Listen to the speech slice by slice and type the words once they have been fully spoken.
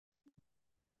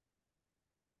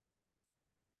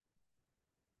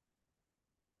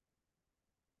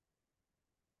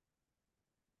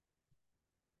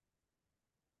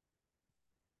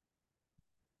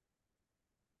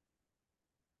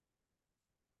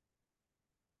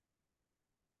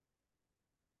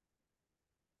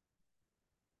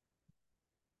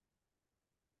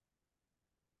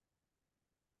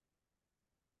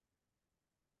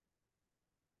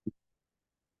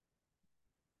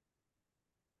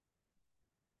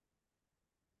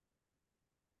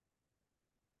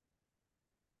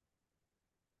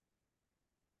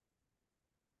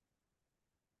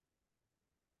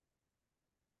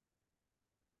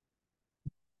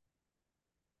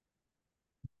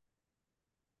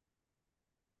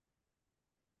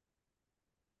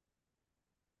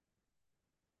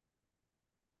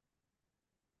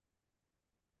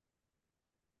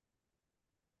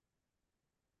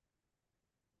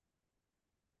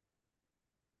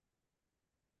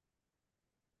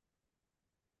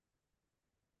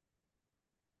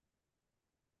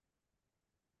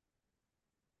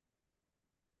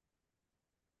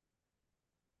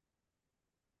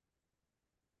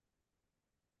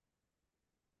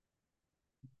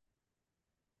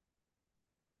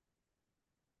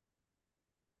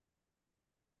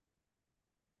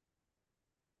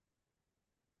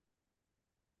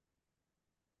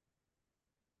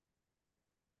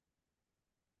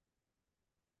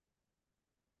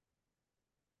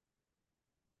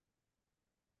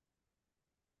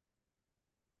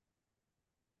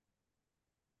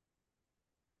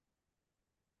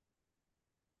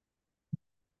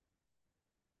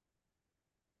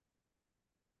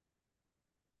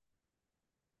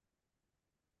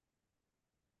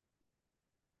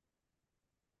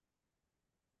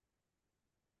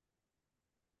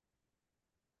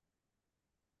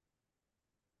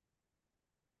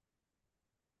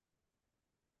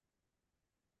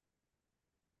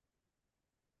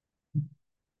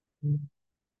Good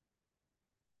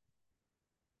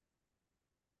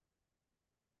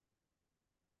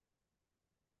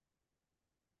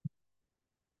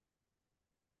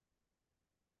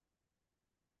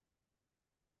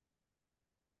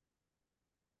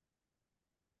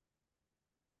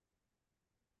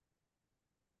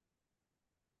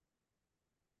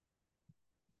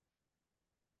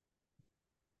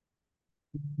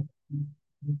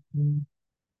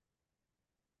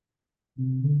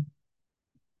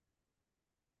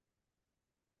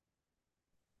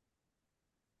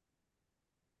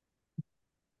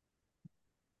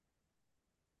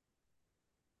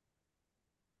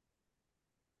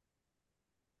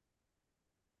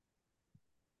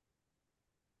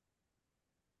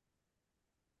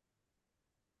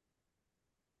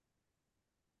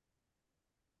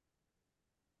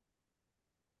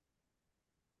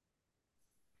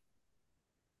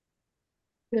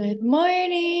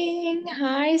morning.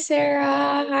 Hi,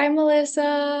 Sarah. Hi,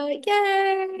 Melissa.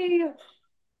 Yay.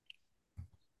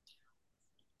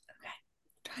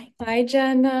 Hi,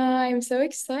 Jenna. I'm so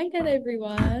excited,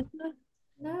 everyone.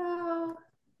 No.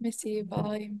 Let me see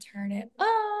volume, turn it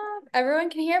up. Everyone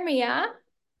can hear me, yeah?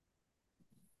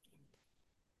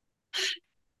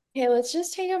 Okay, let's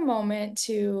just take a moment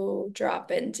to drop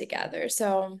in together.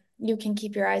 So you can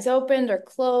keep your eyes opened or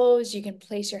closed. You can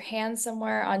place your hands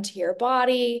somewhere onto your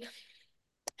body.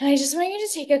 And I just want you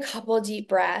to take a couple deep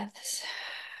breaths.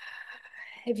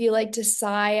 If you like to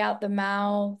sigh out the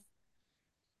mouth,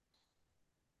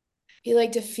 you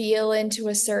like to feel into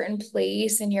a certain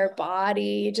place in your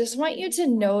body, just want you to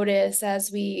notice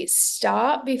as we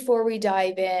stop before we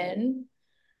dive in,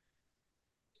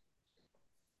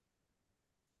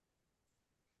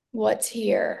 what's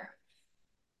here.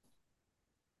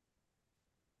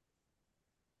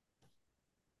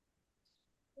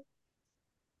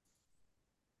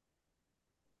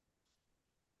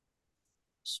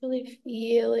 Just really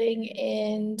feeling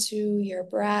into your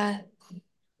breath.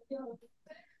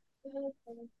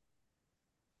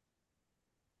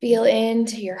 Feel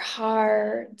into your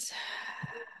heart.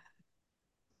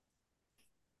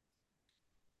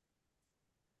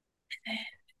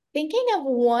 Thinking of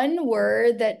one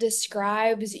word that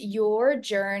describes your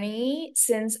journey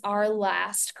since our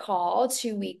last call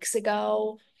 2 weeks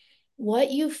ago,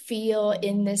 what you feel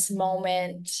in this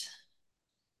moment.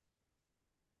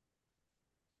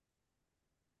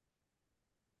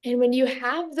 And when you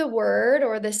have the word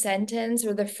or the sentence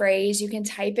or the phrase, you can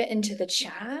type it into the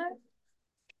chat.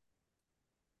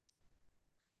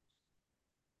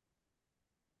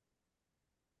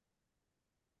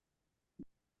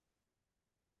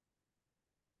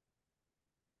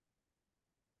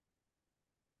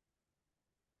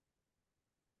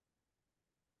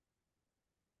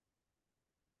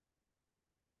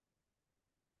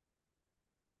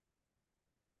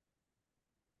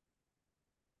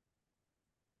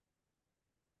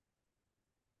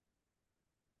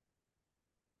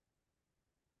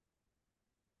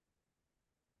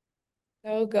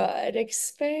 So good.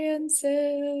 Expansive.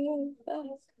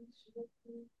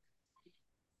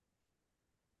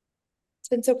 It's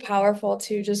been so powerful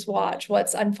to just watch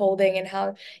what's unfolding and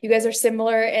how you guys are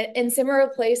similar in similar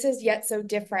places, yet so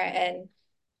different. And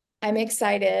I'm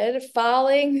excited.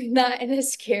 Falling, not in a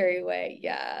scary way.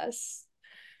 Yes.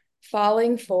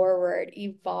 Falling forward,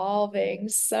 evolving.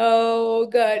 So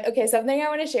good. Okay, something I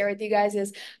want to share with you guys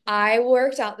is I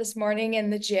worked out this morning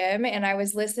in the gym and I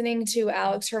was listening to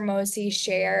Alex Hermosi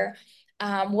share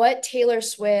what Taylor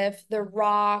Swift, The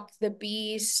Rock, The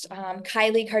Beast,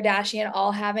 Kylie Kardashian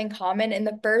all have in common. And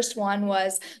the first one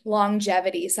was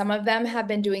longevity. Some of them have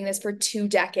been doing this for 2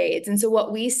 decades. And so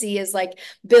what we see is like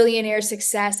billionaire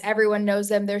success. Everyone knows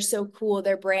them. They're so cool.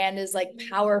 Their brand is like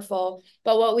powerful.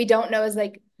 But what we don't know is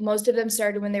like most of them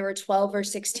started when they were 12 or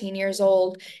 16 years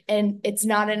old, and it's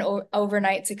not an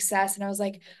overnight success. And I was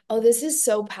like, oh, this is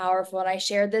so powerful. And I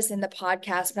shared this in the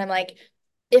podcast, but I'm like,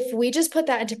 if we just put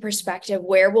that into perspective,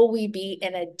 where will we be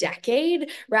in a decade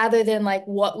rather than like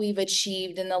what we've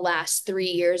achieved in the last 3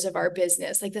 years of our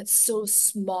business? Like that's so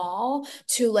small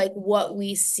to like what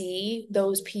we see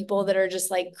those people that are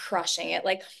just like crushing it.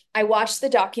 Like I watched the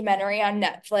documentary on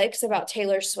Netflix about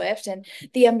Taylor Swift and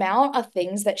the amount of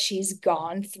things that she's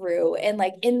gone through and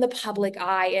like in the public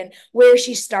eye and where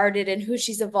she started and who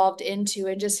she's evolved into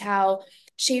and just how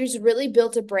she's really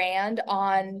built a brand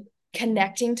on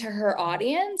connecting to her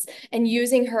audience and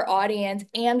using her audience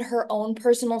and her own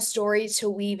personal story to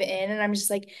weave in. And I'm just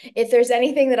like, if there's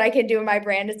anything that I can do in my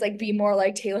brand, it's like be more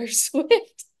like Taylor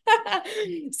Swift.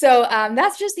 So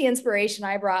that's just the inspiration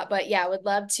I brought. But yeah, would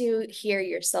love to hear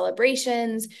your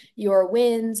celebrations, your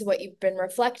wins, what you've been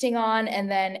reflecting on, and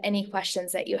then any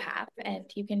questions that you have. And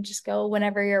you can just go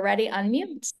whenever you're ready,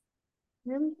 unmute.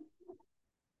 Um,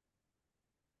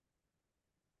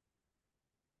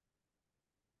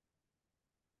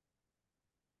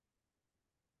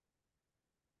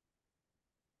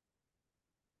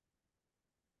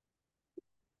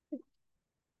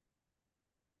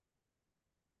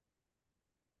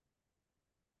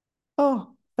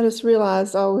 Oh, I just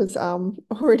realized I was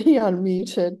already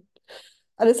unmuted.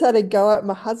 I just had to go at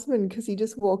my husband because he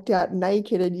just walked out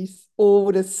naked and all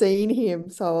would have seen him.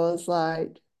 So I was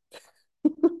like,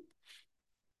 and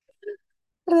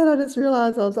then I just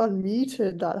realized I was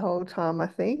unmuted that whole time, I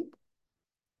think.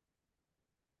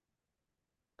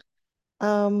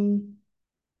 Um,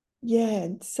 yeah,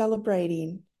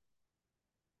 celebrating.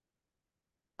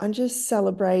 I'm just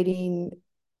celebrating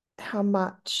how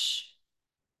much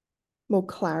more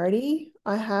clarity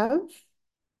I have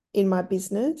in my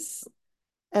business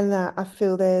and that I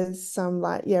feel there's some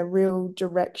like yeah real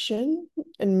direction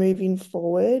and moving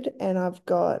forward and I've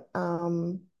got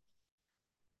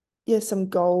yeah some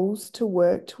goals to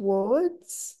work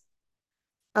towards.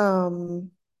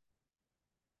 um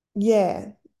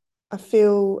yeah, I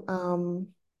feel the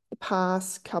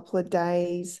past couple of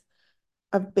days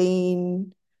I've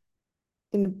been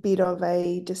in a bit of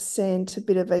a descent, a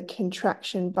bit of a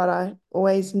contraction, but I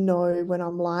always know when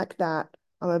I'm like that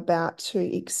I'm about to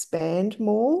expand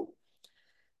more.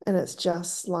 And it's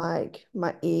just like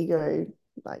my ego,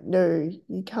 like, no,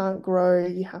 you can't grow,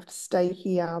 you have to stay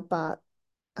here. But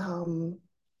um,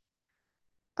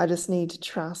 I just need to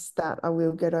trust that I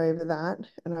will get over that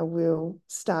and I will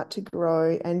start to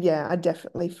grow. And yeah, I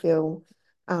definitely feel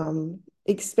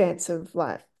expansive,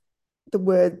 like the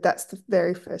word, that's the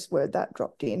very first word that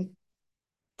dropped in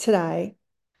today.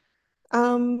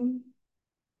 Um,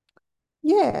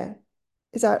 yeah.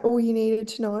 Is that all you needed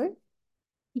to know?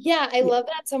 Yeah, I Yeah. love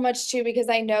that so much too, because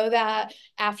I know that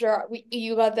after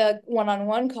you got the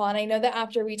one-on-one call, and I know that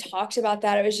after we talked about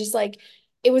that, it was just like,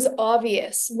 it was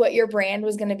obvious what your brand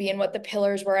was going to be and what the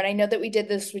pillars were. And I know that we did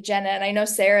this with Jenna, and I know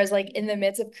Sarah's like in the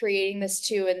midst of creating this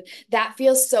too. And that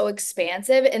feels so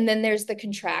expansive. And then there's the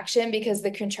contraction, because the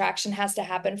contraction has to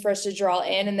happen for us to draw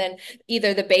in. And then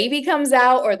either the baby comes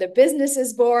out or the business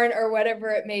is born or whatever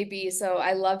it may be. So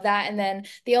I love that. And then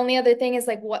the only other thing is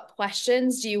like, what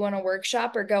questions do you want to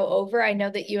workshop or go over? I know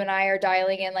that you and I are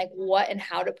dialing in like what and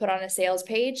how to put on a sales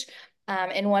page.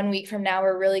 And 1 week from now,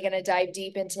 we're really going to dive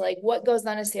deep into like what goes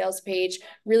on a sales page,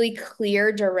 really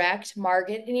clear, direct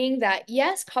marketing that,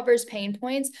 yes, covers pain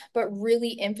points, but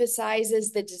really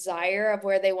emphasizes the desire of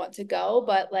where they want to go.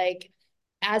 But like,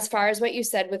 as far as what you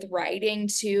said with writing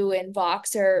too and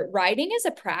Voxer, writing is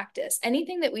a practice.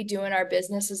 Anything that we do in our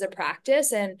business is a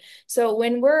practice. And so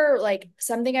when we're like,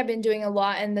 something I've been doing a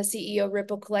lot in the CEO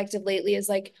Ripple Collective lately is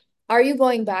like, are you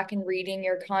going back and reading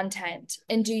your content?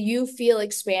 And do you feel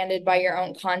expanded by your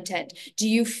own content? Do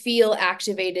you feel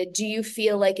activated? Do you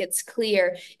feel like it's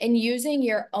clear? And using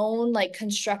your own like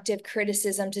constructive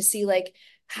criticism to see like,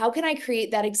 how can I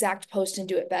create that exact post and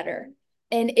do it better?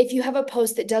 And if you have a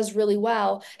post that does really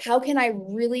well, how can I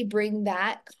really bring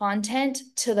that content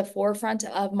to the forefront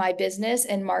of my business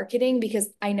and marketing, because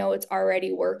I know it's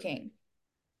already working?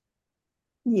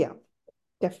 Yeah,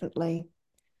 definitely.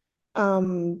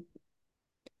 Um,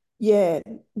 Yeah,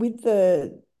 with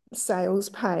the sales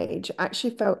page, I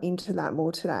actually fell into that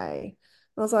more today.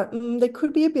 I was like, there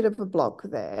could be a bit of a block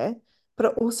there, but I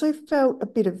also felt a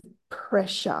bit of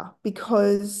pressure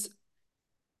because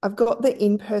I've got the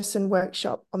in-person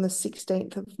workshop on the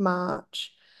 16th of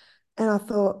March. And I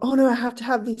thought, oh no, I have to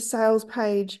have this sales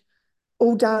page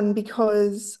all done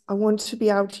because I want to be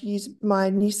able to use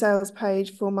my new sales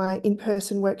page for my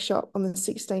in-person workshop on the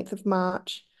 16th of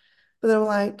March. But then I'm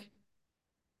like,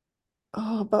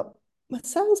 oh, but my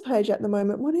sales page at the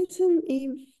moment, what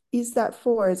is that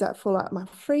for? Is that for like my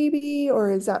freebie or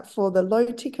is that for the low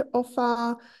ticket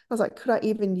offer? I was like, could I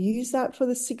even use that for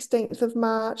the 16th of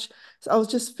March? So I was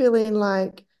just feeling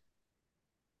like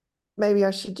maybe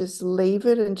I should just leave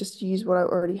it and just use what I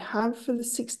already have for the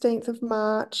 16th of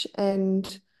March. And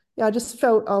yeah, I just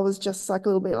felt I was just like a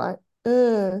little bit like,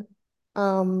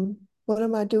 what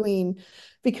am I doing?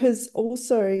 Because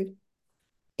also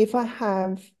if I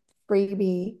have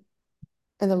freebie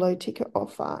and the low ticket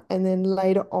offer. And then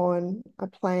later on, I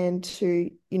plan to,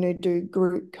 do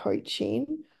group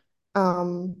coaching.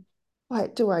 Um,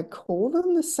 like, do I call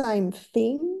them the same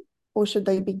thing or should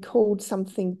they be called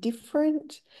something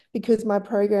different? Because my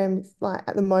program, like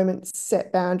at the moment,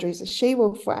 set boundaries a She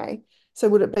Wolf way. So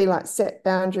would it be like Set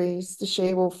Boundaries, the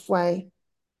She-Wolf Way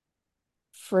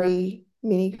free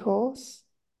mini course?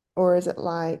 Or is it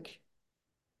like,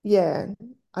 yeah,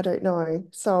 I don't know.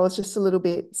 So I was just a little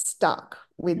bit stuck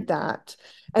with that.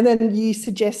 And then you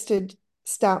suggested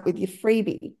start with your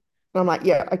freebie. And I'm like,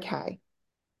 yeah, okay.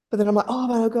 But then I'm like, oh,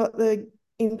 but I've got the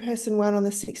in-person one on the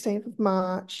 16th of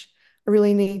March. I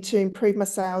really need to improve my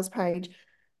sales page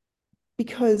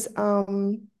because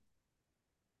I've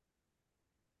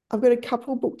got a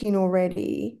couple booked in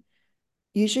already.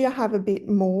 Usually I have a bit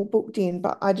more booked in,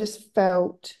 but I just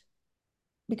felt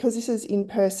because this is in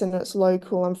person, it's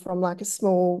local, I'm from like a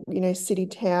small, city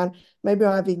town, maybe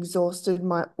I've exhausted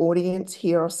my audience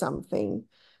here or something.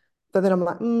 But then I'm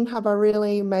like, have I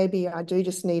really? Maybe I do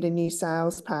just need a new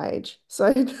sales page.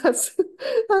 So that's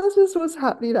just what's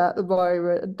happening at the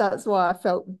moment. That's why I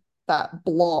felt that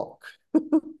block.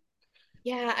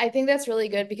 Yeah, I think that's really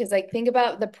good because like think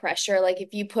about the pressure. Like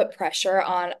if you put pressure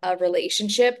on a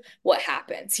relationship, what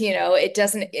happens? It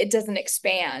doesn't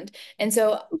expand. And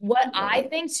so what I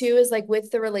think too is like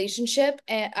with the relationship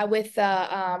and with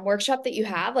the workshop that you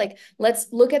have, like let's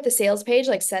look at the sales page,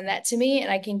 like send that to me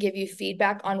and I can give you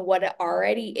feedback on what it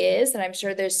already is. And I'm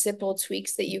sure there's simple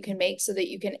tweaks that you can make so that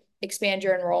you can expand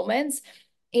your enrollments.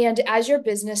 And as your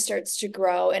business starts to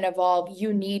grow and evolve,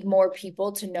 you need more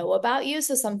people to know about you.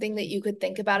 So, something that you could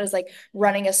think about is like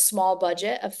running a small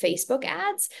budget of Facebook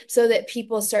ads so that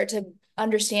people start to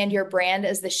understand your brand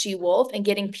as the She Wolf and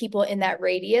getting people in that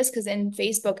radius. Because in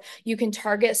Facebook, you can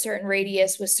target certain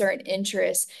radius with certain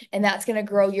interests, and that's going to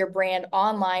grow your brand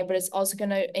online, but it's also going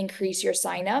to increase your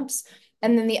signups.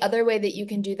 And then the other way that you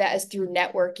can do that is through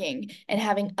networking and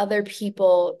having other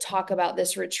people talk about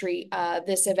this retreat,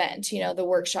 this event, the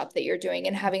workshop that you're doing,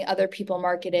 and having other people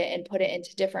market it and put it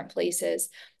into different places.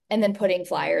 And then putting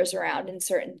flyers around in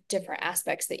certain different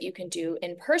aspects that you can do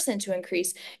in person to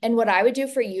increase. And what I would do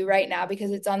for you right now, because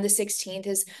it's on the 16th,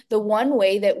 is the one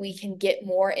way that we can get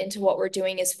more into what we're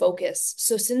doing is focus.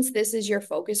 So since this is your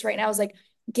focus right now, is like,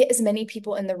 get as many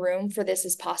people in the room for this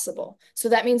as possible. So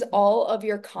that means all of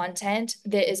your content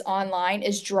that is online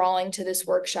is drawing to this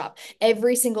workshop.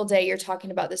 Every single day you're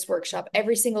talking about this workshop.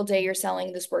 Every single day you're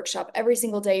selling this workshop. Every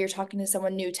single day you're talking to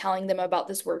someone new, telling them about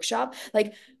this workshop.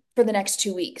 Like for the next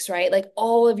 2 weeks, right? Like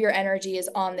all of your energy is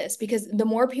on this because the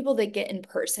more people that get in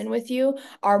person with you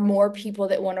are more people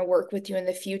that want to work with you in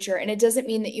the future. And it doesn't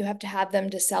mean that you have to have them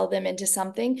to sell them into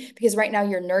something because right now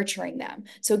you're nurturing them.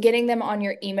 So getting them on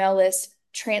your email list,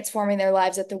 transforming their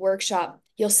lives at the workshop,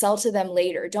 you'll sell to them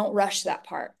later. Don't rush that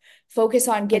part. Focus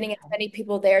on getting as many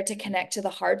people there to connect to the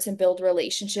hearts and build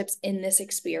relationships in this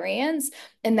experience.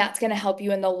 And that's going to help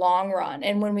you in the long run.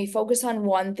 And when we focus on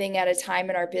one thing at a time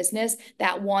in our business,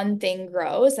 that one thing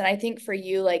grows. And I think for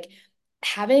you, like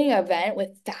having an event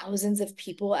with thousands of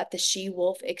people at the She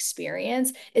Wolf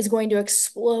experience is going to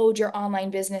explode your online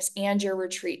business and your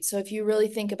retreat. So if you really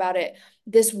think about it,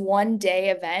 this one day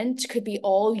event could be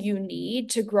all you need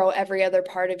to grow every other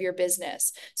part of your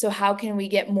business. So how can we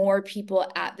get more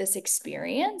people at this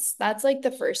experience? That's like the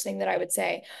first thing that I would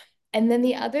say. And then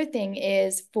the other thing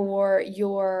is for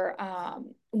your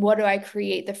what do I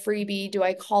create? The freebie, do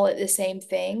I call it the same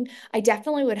thing? I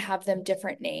definitely would have them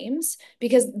different names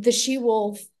because the She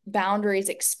Wolf Boundaries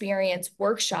Experience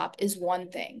workshop is one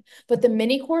thing, but the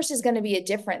mini course is going to be a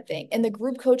different thing. And the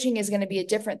group coaching is going to be a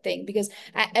different thing because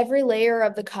at every layer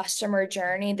of the customer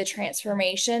journey, the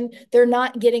transformation, they're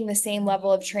not getting the same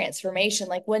level of transformation.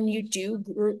 Like when you do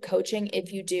group coaching,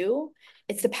 if you do,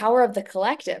 it's the power of the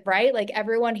collective, right? Like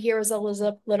everyone here is a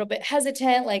little bit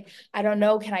hesitant. Like, I don't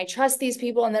know, can I trust these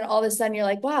people? And then all of a sudden you're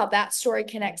like, wow, that story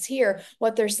connects here.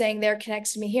 What they're saying there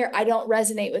connects to me here. I don't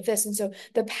resonate with this. And so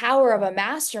the power of a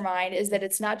mastermind is that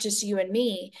it's not just you and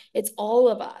me, it's all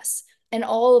of us and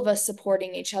all of us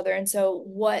supporting each other. And so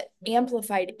what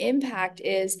amplified impact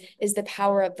is the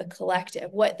power of the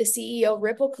collective. What the CEO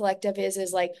Ripple Collective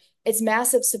is like, it's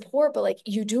massive support, but like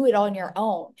you do it on your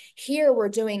own. Here we're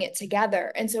doing it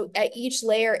together. And so at each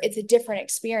layer, it's a different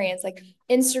experience. Like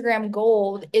Instagram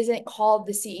Gold isn't called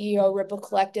the CEO Ripple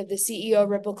Collective. The CEO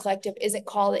Ripple Collective isn't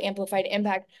called the Amplified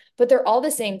Impact, but they're all the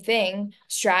same thing: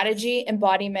 strategy,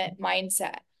 embodiment,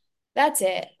 mindset. That's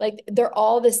it. Like they're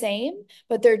all the same,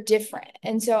 but they're different.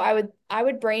 And so I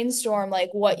would brainstorm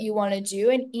like what you want to do.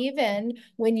 And even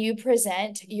when you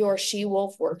present your She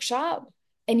Wolf workshop,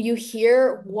 and you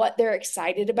hear what they're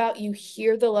excited about, you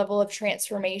hear the level of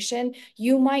transformation,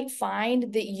 you might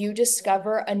find that you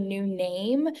discover a new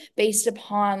name based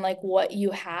upon like what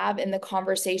you have in the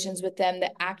conversations with them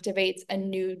that activates a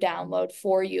new download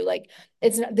for you. Like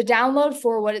it's not, the download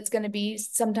for what it's going to be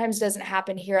sometimes doesn't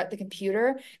happen here at the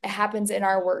computer. It happens in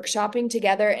our workshopping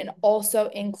together and also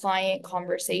in client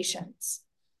conversations.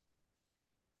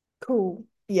 Cool.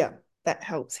 Yeah, that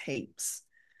helps heaps.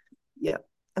 Yeah,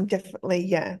 I'm definitely,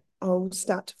 yeah, I'll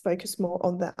start to focus more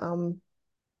on the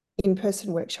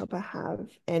in-person workshop I have,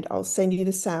 and I'll send you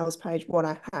the sales page, what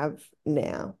I have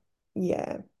now.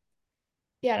 Yeah.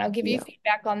 Yeah, and I'll give you Yeah.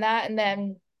 feedback on that. And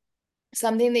then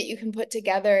something that you can put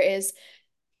together is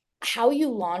how you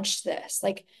launched this.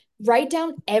 Like write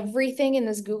down everything in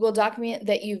this Google document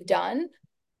that you've done,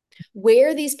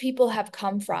 where these people have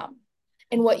come from,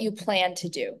 and what you plan to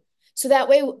do. So that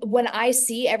way, when I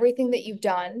see everything that you've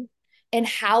done and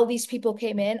how these people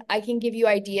came in, I can give you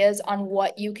ideas on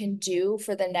what you can do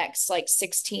for the next like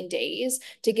 16 days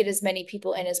to get as many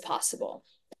people in as possible.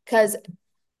 Because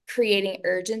creating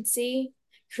urgency,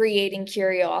 creating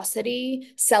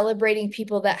curiosity, celebrating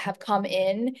people that have come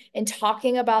in and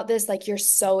talking about this like you're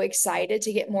so excited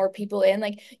to get more people in.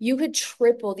 Like you could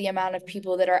triple the amount of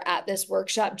people that are at this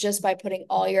workshop just by putting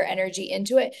all your energy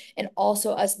into it, and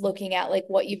also us looking at like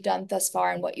what you've done thus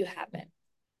far and what you haven't.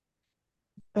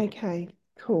 Okay,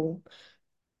 cool.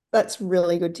 That's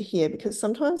really good to hear because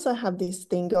sometimes I have this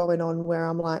thing going on where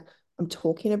I'm like, I'm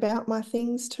talking about my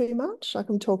things too much. Like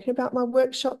I'm talking about my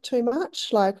workshop too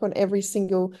much. Like on every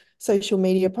single social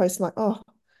media post, I'm like, oh,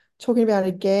 talking about it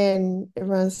again.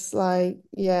 Everyone's like,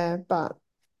 yeah, but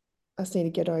I just need to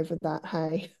get over that.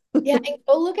 Hey. Yeah, and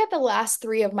go look at the last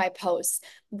three of my posts.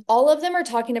 All of them are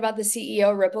talking about the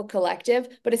CEO Ripple Collective,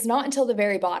 but it's not until the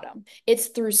very bottom. It's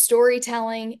through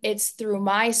storytelling, it's through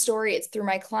my story, it's through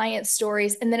my clients'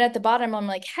 stories. And then at the bottom, I'm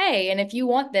like, hey, and if you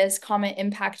want this, comment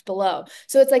impact below.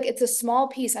 So it's like, it's a small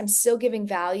piece. I'm still giving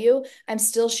value, I'm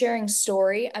still sharing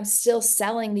story, I'm still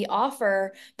selling the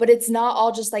offer, but it's not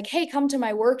all just like, hey, come to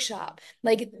my workshop.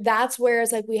 Like that's where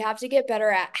it's like, we have to get better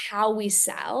at how we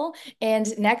sell.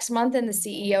 And next month in the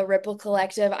CEO Ripple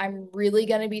Collective, I'm really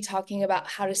going to be talking about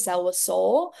how to sell with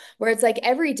soul, where it's like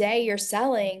every day you're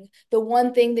selling the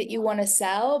one thing that you want to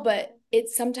sell, but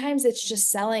it's sometimes it's just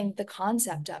selling the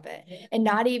concept of it and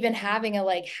not even having a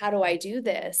like, how do I do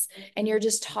this? And you're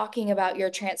just talking about your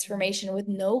transformation with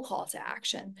no call to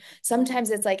action.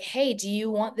 Sometimes it's like, hey, do you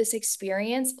want this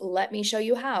experience? Let me show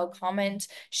you how. Comment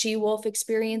She Wolf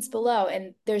experience below.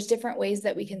 And there's different ways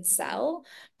that we can sell,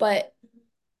 but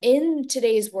in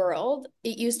today's world,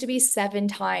 it used to be 7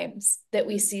 times that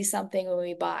we see something when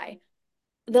we buy.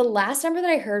 The last number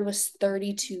that I heard was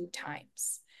 32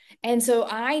 times. And so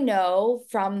I know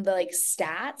from the like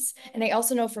stats, and I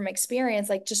also know from experience,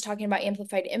 like just talking about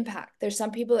amplified impact. There's some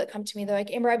people that come to me, they're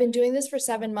like, Amber, I've been doing this for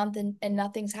 7 months and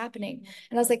nothing's happening.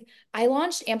 And I was like, I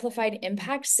launched amplified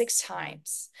impact 6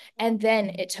 times and then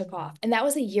it took off. And that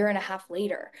was a year and a half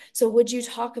later. So would you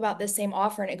talk about the same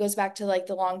offer? And it goes back to like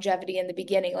the longevity in the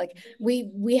beginning. Like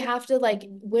we have to like,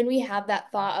 when we have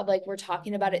that thought of like, we're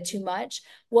talking about it too much,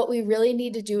 what we really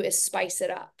need to do is spice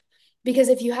it up. Because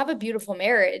if you have a beautiful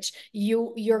marriage,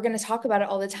 you're going to talk about it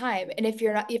all the time. And if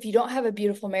you don't have a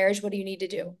beautiful marriage, what do you need to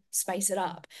do? Spice it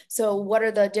up. So what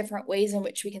are the different ways in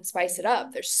which we can spice it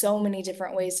up? There's so many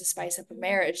different ways to spice up a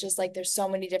marriage, just like there's so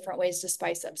many different ways to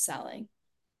spice up selling.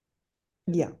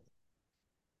 Yeah,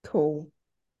 cool.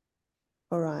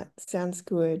 All right, sounds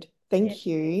good. Yeah, Thank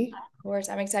you. of course.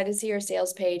 I'm excited to see your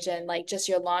sales page and like just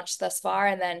your launch thus far.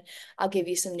 And then I'll give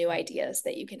you some new ideas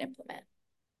that you can implement.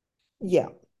 Yeah,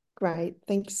 great.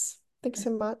 Thanks. Thanks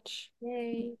so much.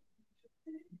 Yay.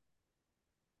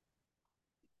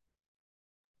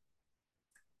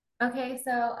 Okay,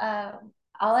 so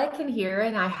all I can hear,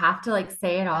 and I have to like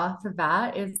say it off the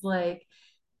bat, is like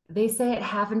they say it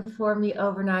happened for me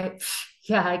overnight.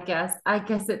 Yeah, I guess. I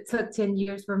guess it took 10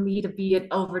 years for me to be an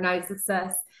overnight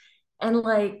success. And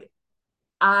like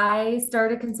I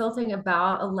started consulting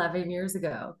about 11 years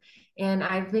ago, and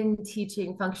I've been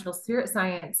teaching functional spirit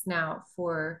science now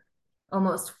for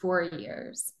almost 4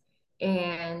 years.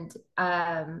 And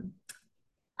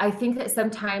I think that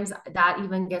sometimes that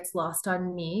even gets lost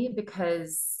on me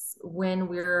because when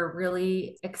we're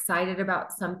really excited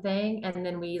about something and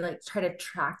then we like try to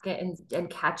track it and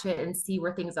catch it and see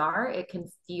where things are, it can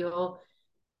feel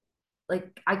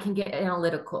like I can get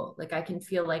analytical. Like I can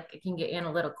feel like I can get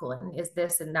analytical and is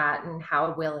this and that and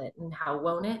how will it and how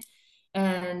won't it?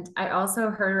 And I also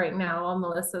heard right now while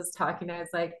Melissa's talking, I was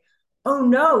like, oh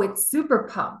no, it's super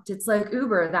pumped. It's like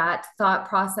Uber, that thought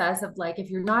process of like,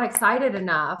 if you're not excited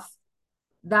enough,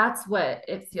 that's what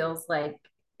it feels like.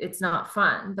 It's not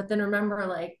fun. But then remember,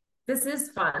 like, this is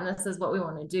fun. This is what we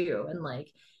want to do. And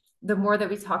like, the more that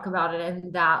we talk about it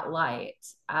in that light,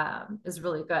 is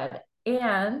really good.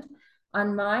 And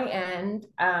on my end,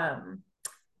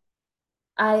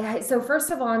 so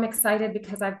first of all, I'm excited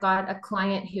because I've got a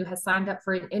client who has signed up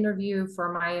for an interview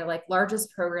for my like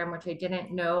largest program, which I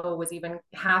didn't know was even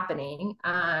happening.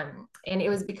 And it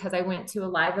was because I went to a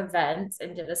live event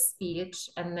and did a speech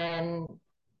and then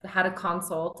had a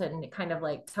consult, and it kind of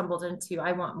like tumbled into,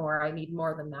 I want more, I need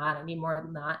more than that, I need more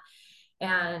than that.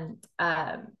 And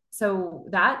so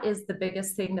that is the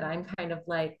biggest thing that I'm kind of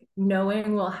like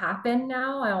knowing will happen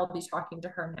now. I'll be talking to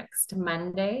her next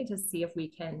Monday to see if we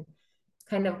can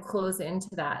kind of close into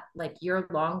that like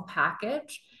year-long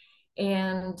package.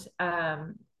 And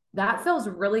that feels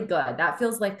really good. That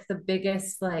feels like the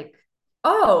biggest, like,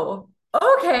 oh,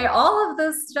 okay, all of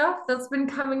this stuff that's been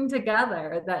coming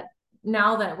together, that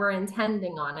now that we're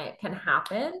intending on it, can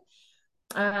happen.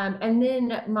 And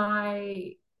then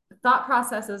my thought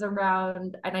processes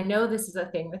around, and I know this is a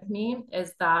thing with me,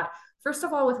 is that first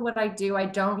of all, with what I do, I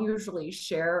don't usually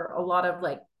share a lot of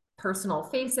like personal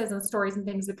faces and stories and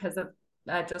things because of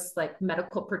just like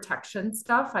medical protection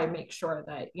stuff. I make sure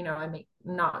that, I'm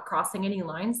not crossing any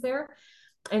lines there.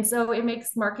 And so it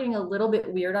makes marketing a little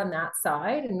bit weird on that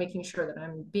side, and making sure that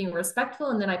I'm being respectful.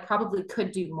 And then I probably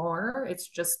could do more. It's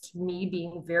just me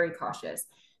being very cautious.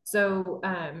 So,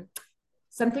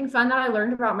 something fun that I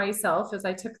learned about myself is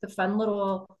I took the fun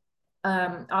little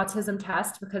autism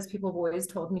test, because people have always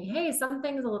told me, hey,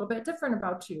 something's a little bit different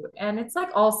about you. And it's like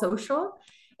all social.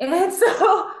 And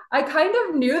so I kind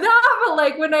of knew that, but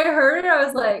like when I heard it, I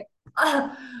was like,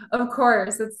 of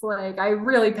course, it's like I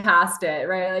really passed it,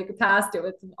 right? Like passed it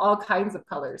with all kinds of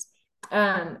colors.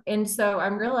 And so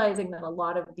I'm realizing that a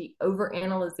lot of the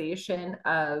overanalyzation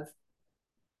of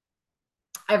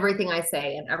everything I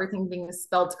say and everything being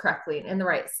spelled correctly and in the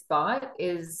right spot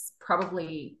is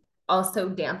probably also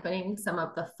dampening some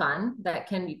of the fun that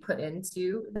can be put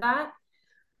into that.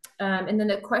 And then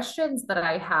the questions that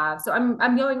I have, so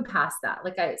I'm going past that.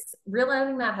 Like I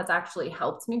realizing that has actually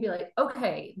helped me be like,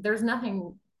 okay, there's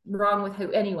nothing wrong with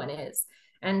who anyone is.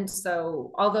 And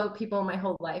so, although people my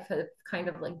whole life have kind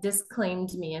of like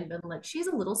disclaimed me and been like, she's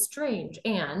a little strange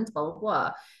and blah,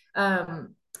 blah, blah.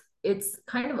 It's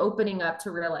kind of opening up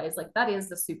to realize like that is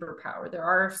the superpower. There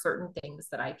are certain things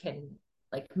that I can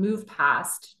like move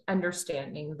past,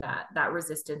 understanding that that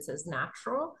resistance is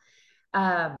natural.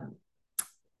 Um,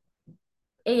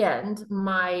 and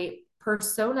my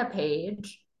persona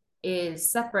page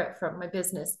is separate from my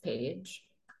business page.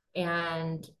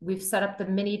 And we've set up the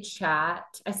mini chat.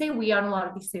 I say we on a lot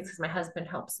of these things because my husband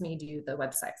helps me do the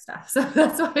website stuff. So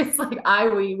that's why it's like I,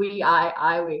 we,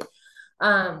 I, we.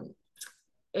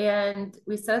 And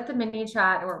we set up the mini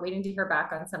chat, and we're waiting to hear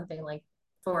back on something like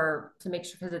to make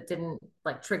sure, because it didn't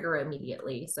like trigger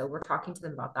immediately. So we're talking to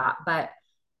them about that. But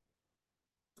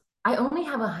I only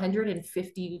have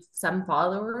 150 some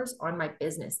followers on my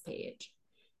business page.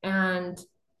 And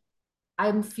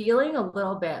I'm feeling a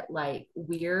little bit like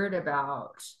weird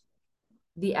about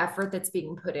the effort that's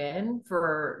being put in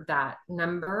for that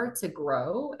number to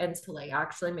grow and to like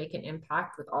actually make an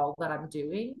impact with all that I'm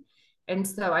doing. And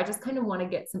so I just kind of want to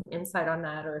get some insight on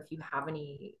that, or if you have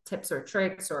any tips or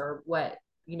tricks, or what,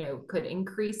 could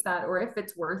increase that, or if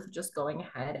it's worth just going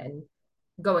ahead and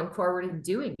going forward and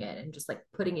doing it and just like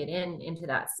putting it into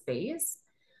that space.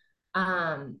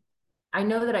 I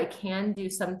know that I can do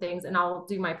some things, and I'll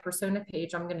do my persona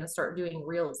page. I'm going to start doing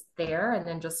reels there, and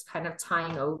then just kind of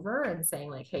tying over and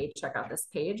saying like, hey, check out this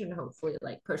page, and hopefully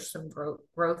like push some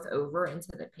growth over into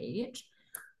the page.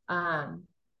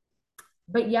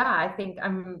 But yeah, I think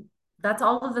that's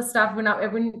all of the stuff. When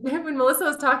Melissa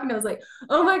was talking, I was like,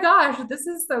 oh my gosh, this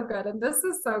is so good, and this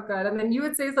is so good. And then you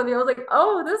would say something, I was like,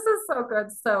 oh, this is so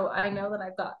good. So I know that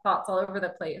I've got thoughts all over the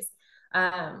place.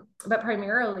 But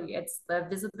primarily it's the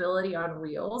visibility on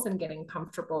reels and getting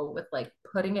comfortable with like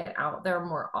putting it out there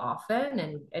more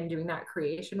often, and doing that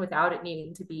creation without it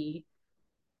needing to be,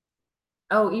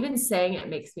 oh, even saying it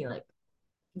makes me like,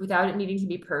 without it needing to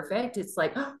be perfect. It's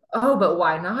like, oh, but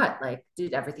why not? Like,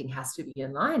 dude, everything has to be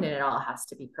in line, and it all has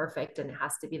to be perfect, and it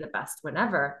has to be the best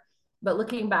whenever. But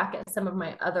looking back at some of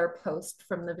my other posts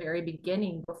from the very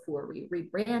beginning before we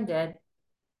rebranded,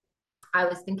 I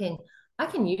was thinking I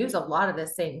can use a lot of the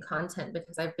same content,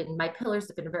 because my pillars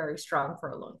have been very strong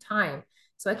for a long time.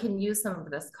 So I can use some of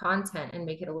this content and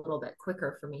make it a little bit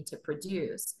quicker for me to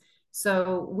produce.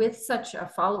 So with such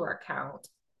a follower count,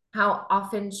 how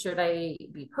often should I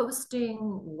be posting?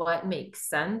 What makes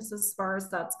sense as far as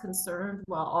that's concerned?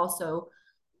 While also,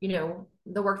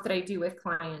 the work that I do with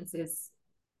clients is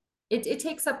it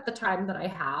takes up the time that I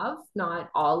have, not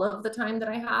all of the time that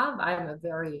I have. I'm a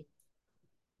very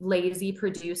lazy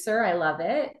producer. I love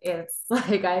it. It's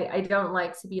like I don't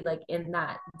like to be like in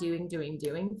that doing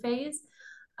phase.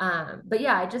 But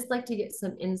yeah, I just like to get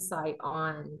some insight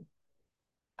on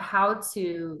how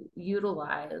to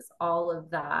utilize all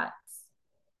of that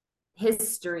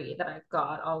history that I've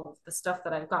got, all of the stuff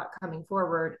that I've got coming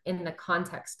forward in the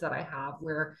context that I have,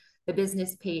 where the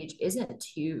business page isn't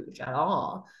huge at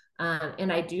all.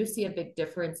 And I do see a big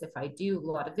difference if I do a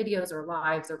lot of videos or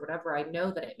lives or whatever. I know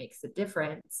that it makes a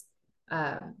difference.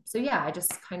 So yeah, I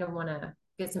just kind of want to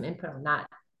get some input on that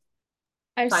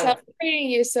I'm side of it.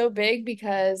 celebrating you so big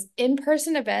because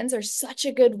in-person events are such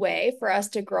a good way for us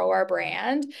to grow our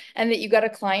brand, and that you got a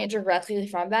client directly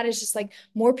from that. It's just like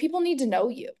more people need to know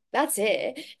you. That's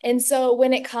it. And so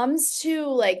when it comes to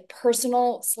like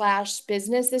personal slash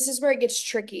business, this is where it gets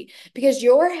tricky because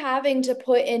you're having to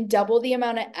put in double the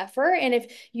amount of effort. And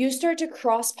if you start to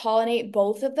cross-pollinate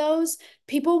both of those,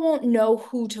 people won't know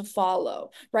who to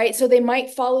follow, right? So they might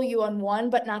follow you on one,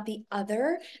 but not the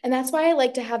other. And that's why I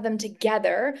like to have them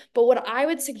together. But what I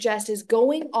would suggest is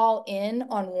going all in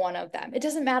on one of them. It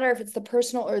doesn't matter if it's the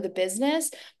personal or the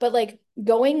business, but like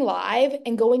going live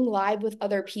and going live with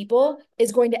other people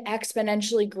is going to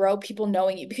exponentially grow people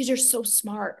knowing you because you're so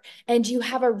smart and you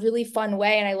have a really fun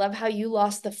way. And I love how you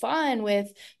lost the fun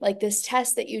with like this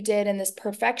test that you did and this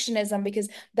perfectionism because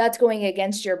that's going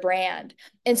against your brand.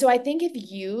 And so I think if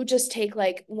you just take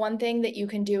like one thing that you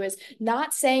can do is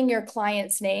not saying your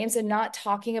clients' names and not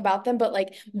talking about them, but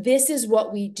like, this is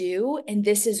what we do and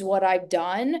this is what I've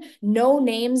done. No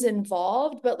names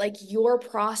involved, but like your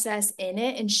process in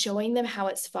it and showing them how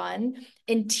it's fun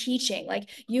and teaching. Like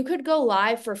you could go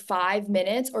live for 5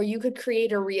 minutes or you could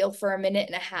create a reel for a minute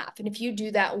and a half. And if you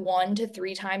do that 1 to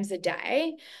 3 times a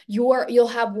day, you'll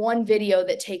have one video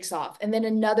that takes off and then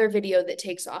another video that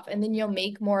takes off and then you'll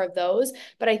make more of those.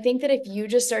 But I think that if you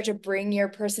just start to bring your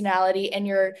personality and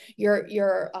your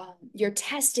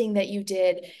testing that you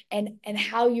did and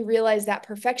how you realize that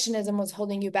perfectionism was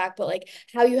holding you back, but like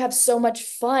how you have so much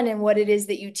fun in what it is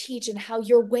that you teach and how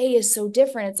your way is so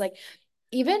different. It's like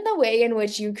even the way in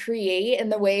which you create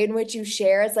and the way in which you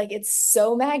share, it's like it's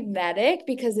so magnetic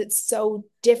because it's so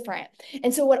different.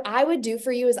 And so what I would do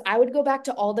for you is I would go back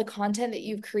to all the content that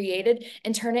you've created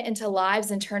and turn it into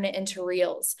lives and turn it into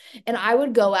reels. And I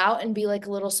would go out and be like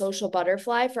a little social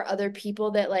butterfly for other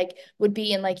people that like would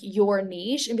be in like your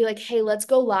niche and be like, hey, let's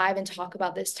go live and talk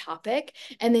about this topic.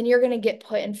 And then you're going to get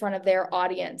put in front of their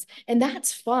audience. And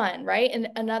that's fun, right? And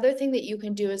another thing that you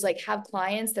can do is like have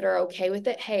clients that are okay with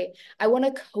it. Hey, I want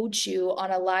to coach you on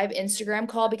a live Instagram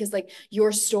call because like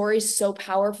your story is so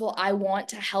powerful. I want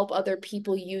to help other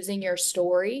people using your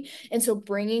story. And so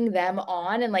bringing them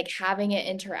on and like having it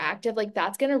interactive, like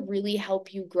that's going to really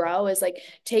help you grow is like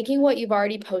taking what you've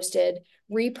already posted,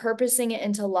 repurposing it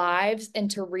into lives,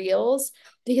 into reels,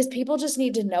 because people just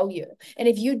need to know you. And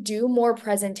if you do more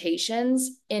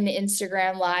presentations in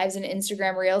Instagram lives and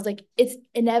Instagram reels, like it's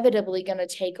inevitably going to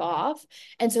take off.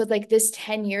 And so it's like this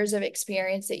 10 years of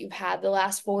experience that you've had, the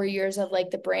last 4 years of like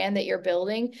the brand that you're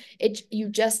building, you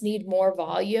just need more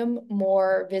volume,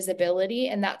 more visibility.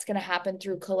 And that's going to happen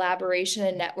through collaboration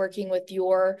and networking with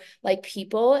your like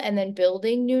people, and then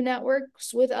building new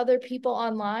networks with other people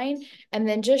online. And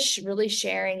then just really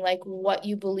sharing like what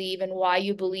you believe and why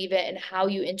you believe it and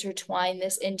how you intertwine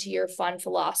this into your fun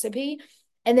philosophy.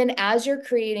 And then as you're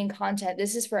creating content,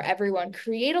 this is for everyone,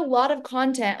 create a lot of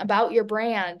content about your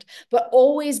brand, but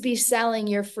always be selling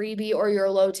your freebie or your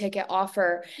low ticket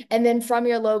offer. And then from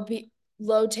your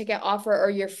low ticket offer or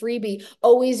your freebie,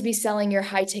 always be selling your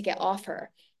high ticket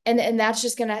offer. And that's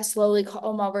just going to slowly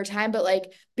come over time. But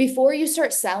like before you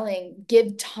start selling,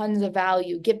 give tons of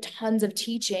value, give tons of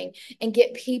teaching, and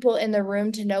get people in the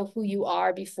room to know who you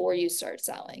are before you start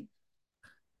selling.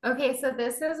 Okay, so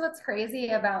this is what's crazy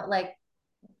about like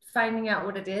finding out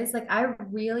what it is. Like I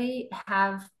really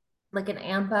have like an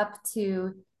amp up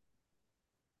to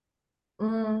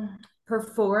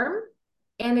perform,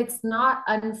 and it's not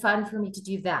unfun for me to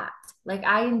do that. Like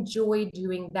I enjoy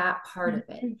doing that part of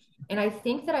it. And I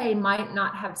think that I might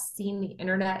not have seen the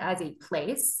internet as a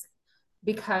place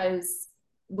because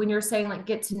when you're saying like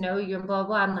get to know you and blah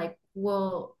blah, I'm like,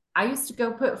 well, I used to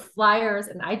go put flyers,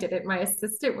 and I did it. My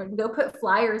assistant would go put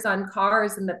flyers on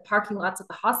cars in the parking lots of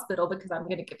the hospital because I'm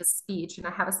going to give a speech and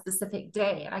I have a specific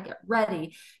day and I get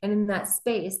ready. And in that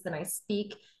space, then I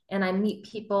speak and I meet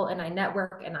people and I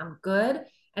network and I'm good.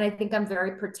 And I think I'm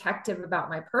very protective about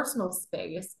my personal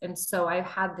space. And so I've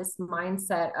had this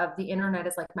mindset of the internet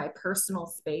is like my personal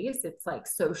space. It's like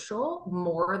social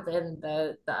more than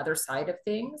the other side of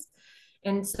things.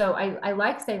 And so I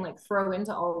like saying like throw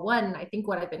into all one. And I think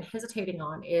what I've been hesitating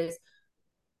on is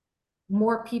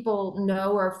more people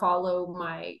know or follow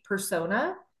my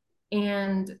persona.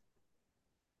 And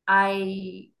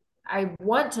I I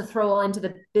want to throw into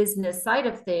the business side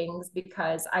of things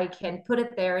because I can put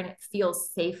it there and it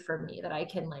feels safe for me that I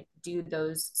can like do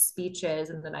those speeches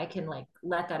and then I can like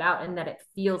let that out and that it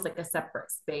feels like a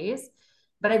separate space.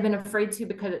 But I've been afraid to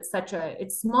because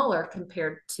it's smaller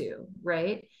compared to,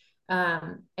 right?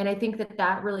 And I think that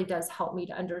that really does help me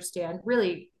to understand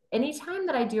really anytime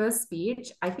that I do a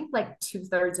speech, I think like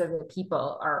 2/3 of the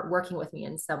people are working with me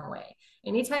in some way.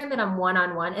 Anytime that I'm one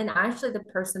on one, and actually the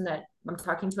person that I'm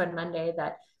talking to on Monday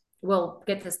that will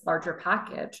get this larger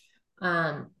package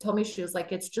told me, she was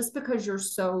like, it's just because you're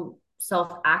so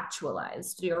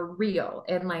self-actualized, you're real.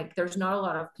 And like there's not a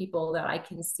lot of people that I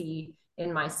can see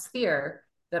in my sphere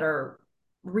that are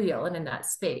real and in that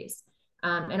space.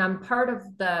 And I'm part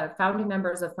of the founding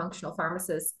members of Functional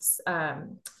Pharmacists.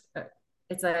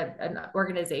 It's an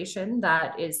organization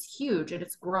that is huge and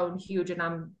it's grown huge. And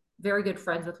I'm very good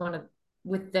friends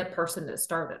with the person that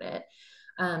started it.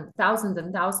 Thousands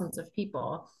and thousands of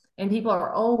people. And people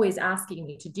are always asking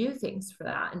me to do things for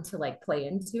that and to like play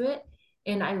into it.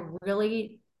 And I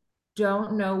really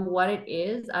don't know what it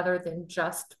is other than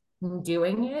just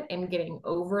doing it and getting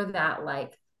over that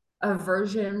like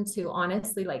aversion to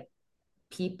honestly like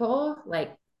people,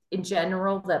 like in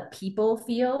general the people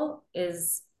feel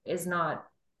is not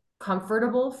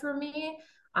comfortable for me.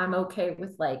 I'm okay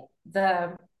with like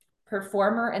the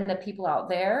performer and the people out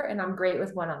there, and I'm great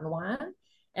with one-on-one.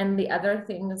 And the other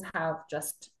things have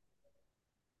just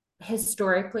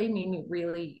historically made me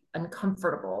really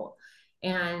uncomfortable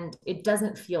and it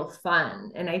doesn't feel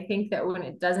fun. And I think that when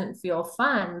it doesn't feel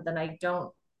fun, then I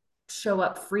don't show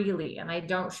up freely and I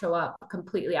don't show up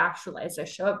completely actualized. I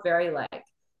show up very like,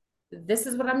 this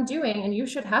is what I'm doing and you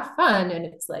should have fun. And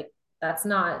it's like, that's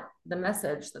not the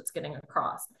message that's getting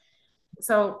across.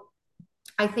 So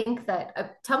I think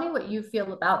that tell me what you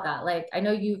feel about that. Like, I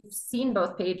know you've seen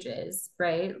both pages,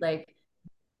 right? Like,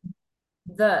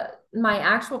 my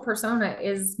actual persona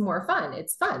is more fun.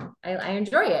 It's fun. I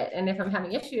enjoy it. And if I'm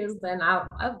having issues, then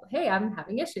hey, I'm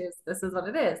having issues. This is what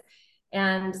it is.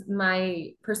 And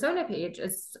my persona page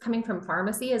is coming from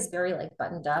pharmacy is very like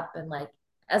buttoned up and like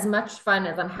as much fun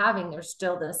as I'm having, there's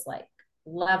still this like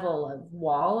level of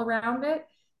wall around it.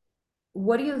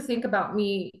 What do you think about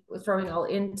me throwing all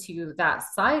into that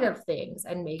side of things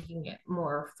and making it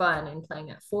more fun and playing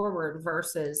it forward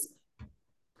versus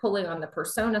pulling on the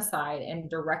persona side and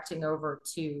directing over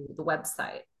to the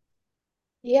website?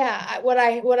 Yeah, what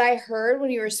I heard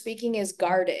when you were speaking is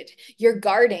guarded. You're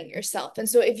guarding yourself. And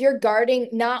so if you're guarding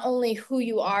not only who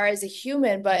you are as a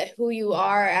human, but who you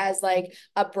are as like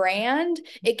a brand,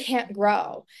 it can't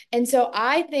grow. And so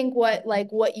I think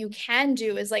what you can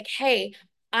do is like, hey,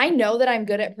 I know that I'm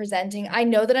good at presenting. I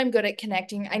know that I'm good at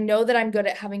connecting. I know that I'm good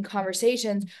at having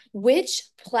conversations. Which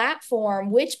platform,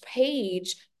 which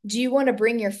page do you want to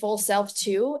bring your full self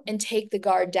to and take the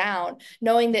guard down,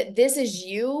 knowing that this is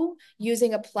you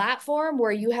using a platform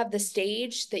where you have the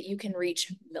stage that you can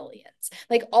reach millions.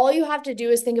 Like all you have to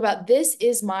do is think about this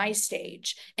is my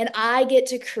stage and I get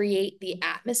to create the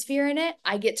atmosphere in it.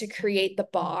 I get to create the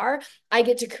bar. I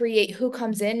get to create who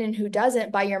comes in and who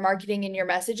doesn't by your marketing and your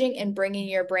messaging and bringing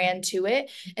your brand to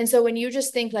it. And so when you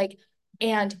just think like,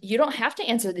 and you don't have to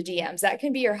answer the DMs. That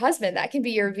can be your husband. That can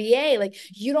be your VA. Like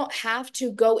you don't have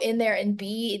to go in there and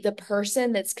be the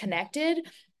person that's connected.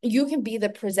 You can be the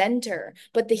presenter,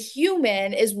 but the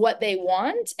human is what they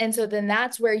want. And so then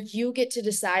that's where you get to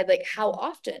decide like how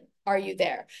often are you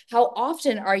there? How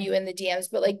often are you in the DMs?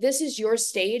 But like this is your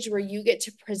stage where you get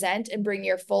to present and bring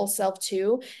your full self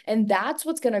to. And that's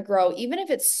what's going to grow, even if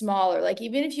it's smaller. Like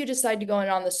even if you decide to go in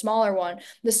on the smaller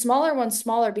one's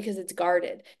smaller because it's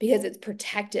guarded, because it's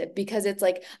protected, because it's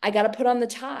like, I got to put on the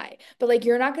tie. But like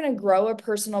you're not going to grow a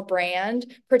personal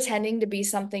brand pretending to be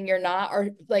something you're not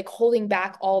or like holding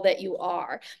back all that you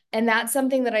are. And that's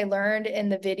something that I learned in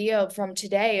the video from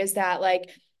today is that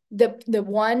like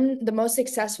the most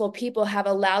successful people have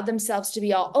allowed themselves to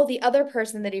be all, oh, the other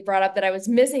person that he brought up that I was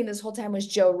missing this whole time was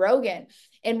Joe Rogan.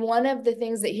 And one of the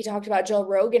things that he talked about Joe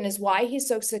Rogan is why he's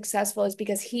so successful is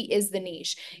because he is the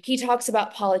niche. He talks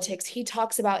about politics. He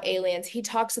talks about aliens. He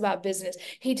talks about business.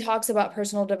 He talks about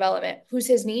personal development. Who's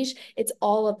his niche? It's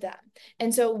all of them.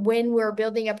 And so when we're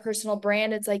building a personal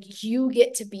brand, it's like you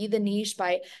get to be the niche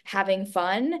by having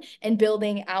fun and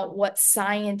building out what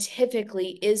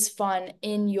scientifically is fun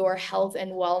in your health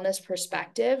and wellness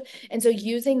perspective. And so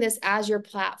using this as your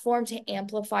platform to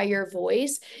amplify your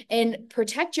voice and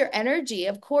protect your energy.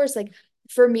 Of course, like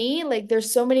for me, like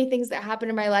there's so many things that happen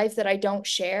in my life that I don't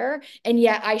share, and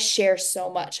yet I share so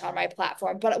much on my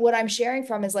platform. But what I'm sharing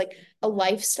from is like a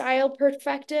lifestyle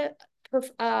perspective,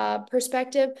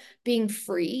 being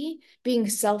free, being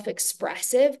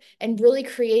self-expressive, and really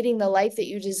creating the life that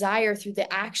you desire through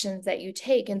the actions that you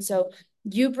take. And so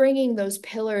you bringing those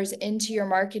pillars into your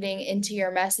marketing, into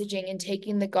your messaging, and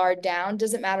taking the guard down,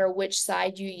 doesn't matter which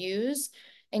side you use,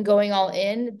 and going all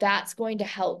in, that's going to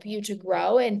help you to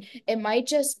grow. And it might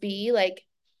just be like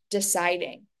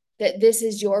deciding that this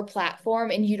is your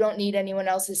platform and you don't need anyone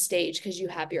else's stage because you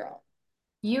have your own.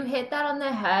 You hit that on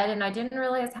the head, and I didn't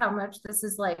realize how much this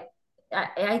is like.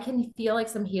 I can feel like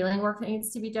some healing work that needs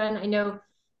to be done. I don't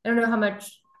know how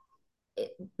much.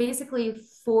 Basically,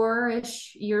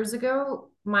 4-ish years ago,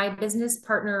 my business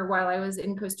partner, while I was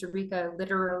in Costa Rica,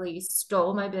 literally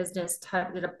stole my business,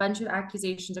 did a bunch of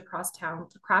accusations across town,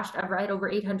 crashed. I had over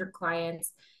 800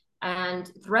 clients,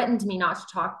 and threatened me not to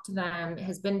talk to them.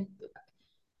 Has been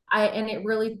and it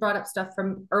really brought up stuff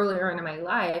from earlier in my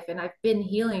life, and I've been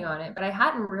healing on it, but I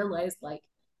hadn't realized like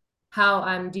how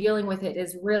I'm dealing with it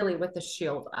is really with the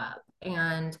shield up.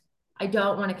 And I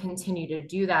don't want to continue to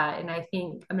do that. And I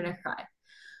think I'm going to cry.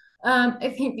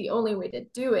 I think the only way to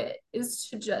do it is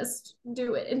to just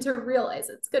do it and to realize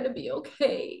it's going to be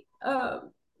okay.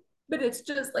 But it's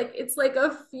just like it's like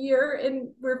a fear, and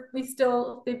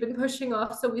they've been pushing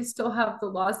off, so we still have the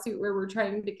lawsuit where we're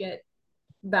trying to get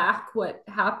back what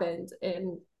happened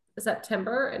in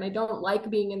September, and I don't like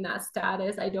being in that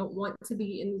status. I don't want to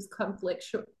be in these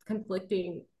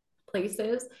conflicting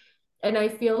places. And I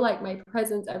feel like my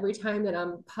presence every time that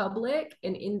I'm public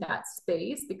and in that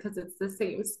space, because it's the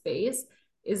same space,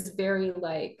 is very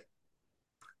like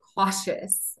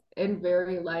cautious and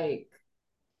very like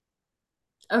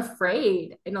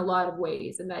afraid in a lot of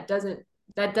ways, and that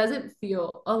doesn't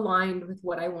feel aligned with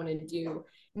what I want to do.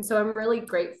 And so I'm really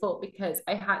grateful, because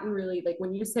I hadn't really, like,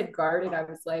 when you said guarded, I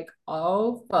was like,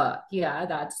 oh fuck yeah,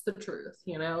 that's the truth,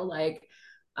 like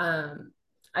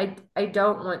I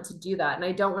don't want to do that, and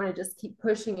I don't want to just keep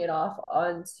pushing it off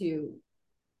onto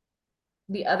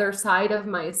the other side of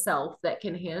myself that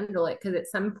can handle it, because at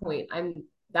some point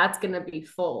that's going to be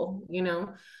full.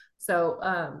 So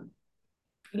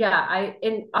yeah,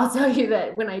 and I'll tell you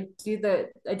that when I did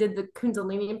the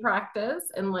Kundalini practice,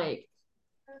 and like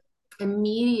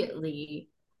immediately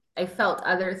I felt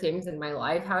other things in my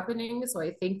life happening. So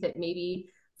I think that maybe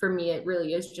for me it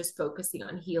really is just focusing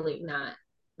on healing that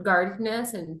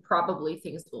guardedness, and probably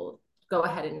things will go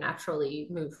ahead and naturally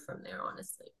move from there,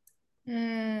 honestly.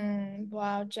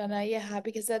 Wow, Jenna. Yeah,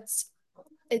 because it's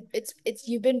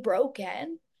you've been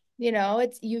broken,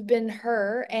 it's you've been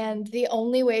hurt, and the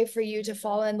only way for you to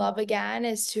fall in love again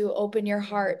is to open your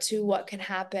heart to what can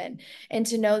happen, and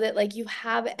to know that like you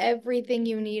have everything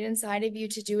you need inside of you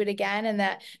to do it again, and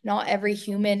that not every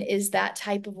human is that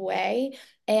type of way.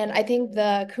 And I think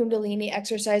the Kundalini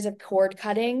exercise of cord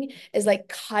cutting is like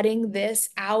cutting this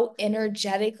out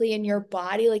energetically in your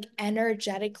body, like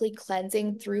energetically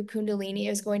cleansing through Kundalini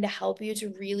is going to help you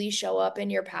to really show up in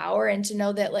your power, and to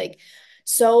know that like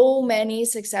so many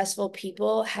successful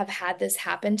people have had this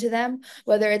happen to them,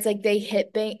 whether it's like they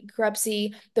hit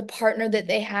bankruptcy, the partner that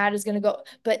they had is going to go,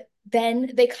 but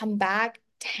then they come back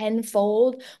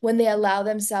tenfold when they allow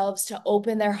themselves to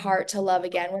open their heart to love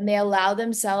again, when they allow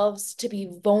themselves to be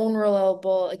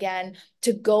vulnerable again,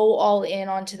 to go all in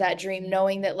onto that dream,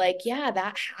 knowing that like, yeah,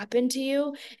 that happened to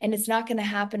you and it's not going to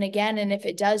happen again. And if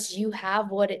it does, you have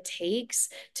what it takes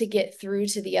to get through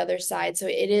to the other side. So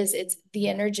it's the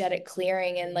energetic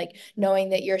clearing, and like knowing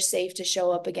that you're safe to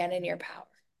show up again in your power.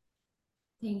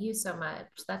 Thank you so much.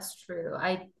 That's true.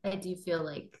 I do feel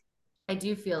like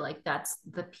that's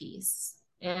the piece.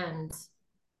 And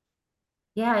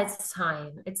yeah, it's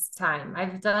time. It's time.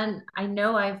 I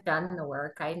know I've done the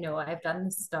work. I know I've done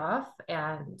the stuff,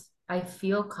 and I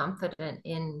feel confident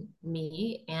in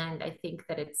me. And I think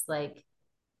that it's like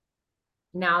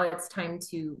now it's time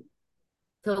to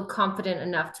feel confident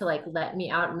enough to like let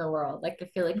me out in the world. Like I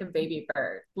feel like a baby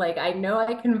bird. Like I know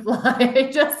I can fly.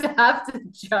 I just have to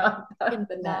jump out of In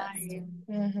the nest.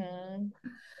 line.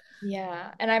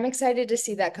 Yeah. And I'm excited to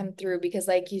see that come through because,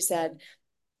 like you said,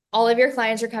 all of your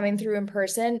clients are coming through in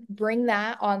person. Bring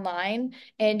that online,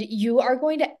 and you are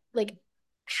going to like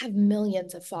have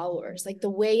millions of followers. Like the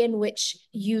way in which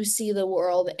you see the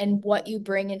world and what you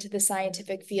bring into the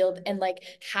scientific field, and like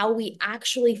how we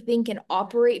actually think and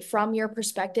operate from your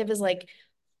perspective is like,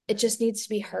 it just needs to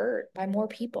be heard by more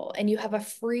people. And you have a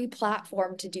free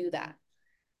platform to do that.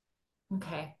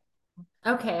 Okay.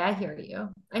 Okay, I hear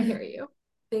you. I hear you.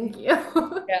 Thank you.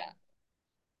 Yeah.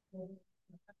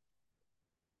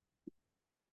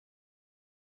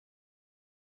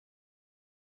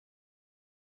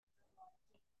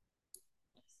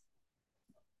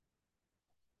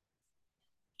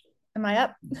 Am I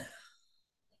up?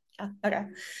 Yeah, okay.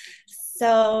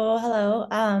 So, hello.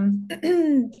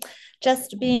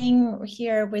 Just being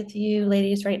here with you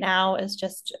ladies right now is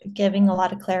just giving a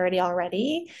lot of clarity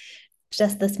already.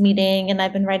 Just this meeting, and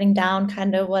I've been writing down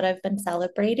kind of what I've been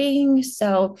celebrating.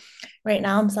 So, right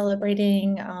now I'm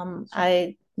celebrating,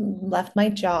 I left my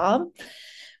job.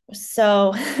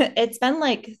 So, it's been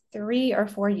like 3 or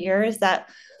 4 years that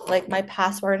like my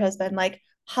password has been like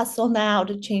hustle now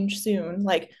to change soon.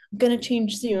 Like, I'm gonna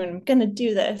change soon, I'm gonna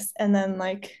do this. And then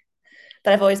like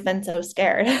but I've always been so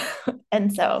scared.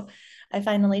 And so I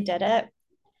finally did it.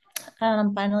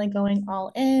 I'm finally going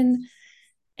all in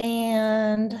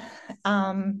and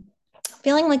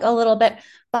feeling like a little bit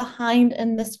behind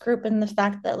in this group in the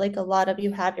fact that like a lot of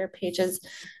you have your pages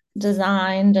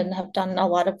designed and have done a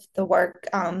lot of the work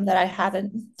that I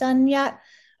haven't done yet.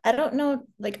 I don't know,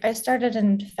 like I started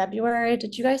in February.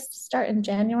 Did you guys start in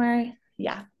January?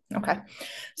 Yeah. Okay.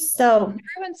 So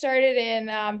Everyone started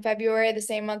in February, the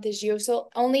same month as you. So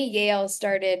only Yale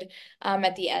started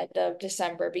at the end of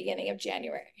December, beginning of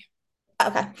January.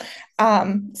 okay.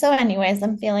 So anyways,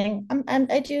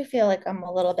 I do feel like I'm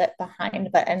a little bit behind,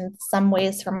 but in some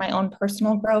ways for my own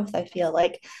personal growth, I feel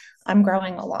like I'm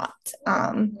growing a lot.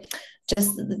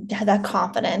 Just the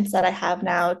confidence that I have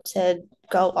now to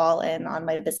go all in on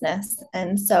my business.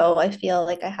 And so I feel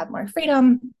like I have more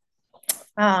freedom.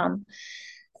 Um,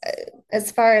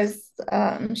 as far as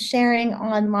sharing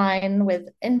online with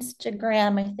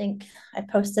Instagram, I think I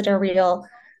posted a reel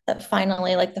that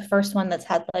finally, like the first one that's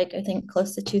had like, I think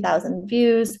close to 2,000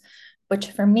 views, which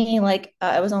for me, like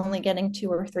I was only getting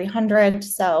 200 or 300.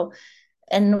 So,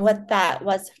 and what that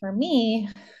was for me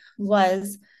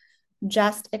was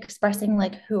just expressing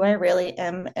like who I really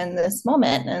am in this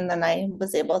moment. And then I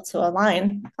was able to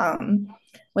align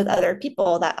with other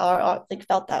people that are like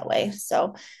felt that way.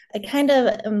 So I kind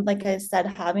of am, like I said,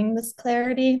 having this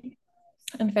clarity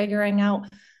and figuring out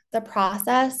the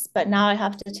process, but now I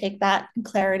have to take that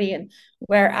clarity and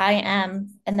where I am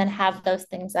and then have those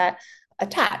things that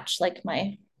attach, like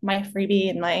my freebie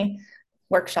and my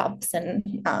workshops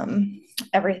and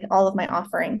all of my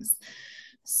offerings.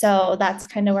 So that's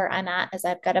kind of where I'm at, as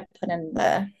I've got to put in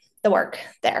the work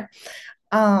there.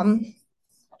 Um,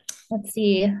 let's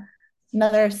see.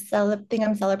 Another thing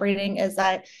I'm celebrating is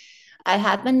that I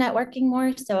have been networking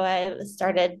more. So I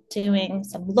started doing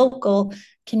some local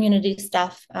community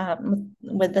stuff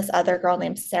with this other girl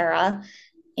named Sarah.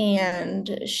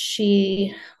 And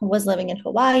she was living in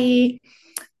Hawaii.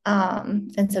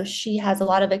 And so she has a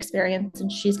lot of experience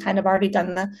and she's kind of already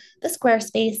done the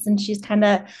Squarespace and she's kind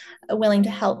of willing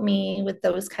to help me with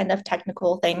those kind of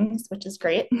technical things, which is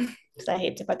great because I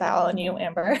hate to put that all on you,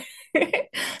 Amber.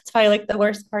 It's probably like the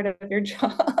worst part of your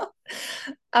job.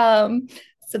 um,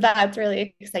 so that's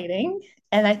really exciting.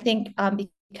 And I think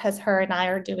because her and I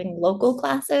are doing local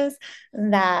classes,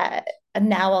 that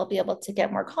now I'll be able to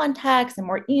get more contacts and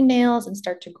more emails and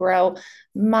start to grow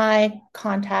my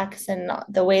contacts and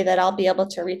the way that I'll be able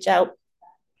to reach out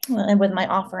with my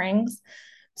offerings.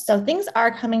 So things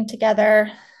are coming together.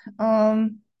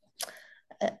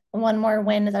 One more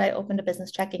win is that I opened a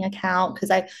business checking account because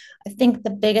I think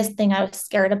the biggest thing I was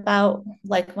scared about,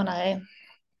 like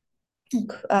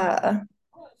uh,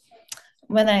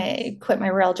 when I quit my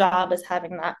real job, is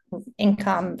having that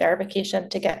income verification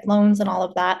to get loans and all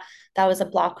of that. That was a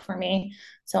block for me.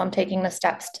 So I'm taking the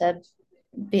steps to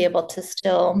be able to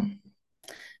still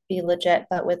be legit,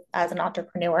 but with as an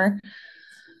entrepreneur.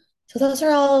 So those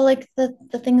are all like the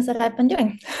things that I've been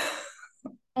doing.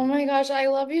 Oh my gosh, I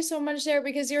love you so much, Sarah,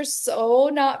 because you're so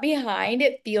not behind.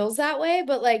 It feels that way,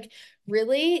 but like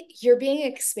really, you're being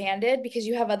expanded because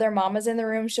you have other mamas in the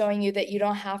room showing you that you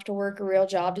don't have to work a real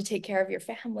job to take care of your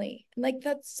family. And like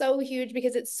that's so huge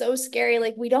because it's so scary.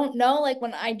 Like we don't know, like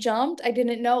when I jumped, I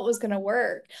didn't know it was gonna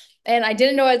work. And I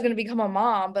didn't know I was going to become a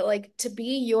mom, but like to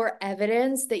be your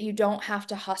evidence that you don't have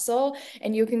to hustle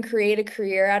and you can create a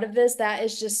career out of this, that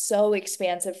is just so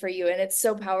expansive for you. And it's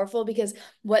so powerful because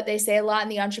what they say a lot in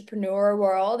the entrepreneur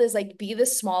world is like be the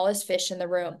smallest fish in the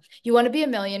room. You want to be a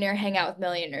millionaire, hang out with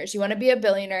millionaires. You want to be a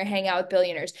billionaire, hang out with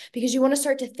billionaires because you want to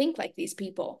start to think like these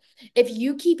people. If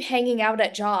you keep hanging out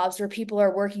at jobs where people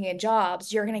are working in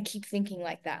jobs, you're going to keep thinking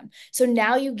like them. So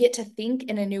now you get to think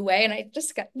in a new way. And I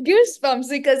just got goosebumps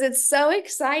because it's so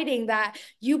exciting that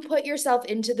you put yourself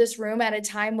into this room at a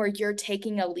time where you're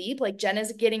taking a leap. Like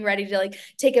Jenna's getting ready to like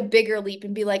take a bigger leap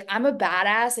and be like, I'm a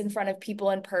badass in front of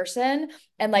people in person.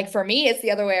 And like for me, it's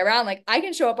the other way around. Like I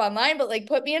can show up online, but like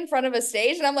put me in front of a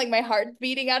stage and I'm like my heart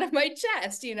beating out of my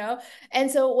chest, you know? And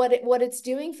so what it's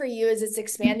doing for you is it's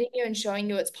expanding you and showing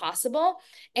you it's possible.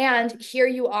 And here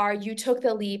you are, you took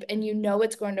the leap and you know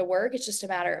it's going to work. It's just a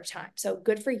matter of time. So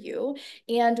good for you.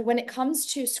 And when it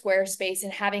comes to Squarespace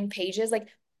and having pages, like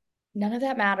none of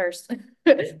that matters.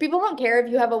 People don't care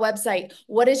if you have a website.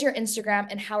 What is your Instagram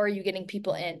and how are you getting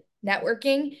people in?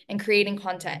 Networking and creating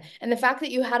content. And the fact that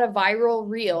you had a viral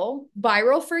reel,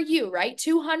 viral for you, right?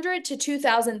 200 to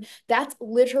 2000, that's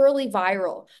literally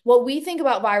viral. What we think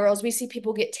about viral is we see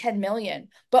people get 10 million,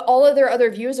 but all of their other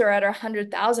views are at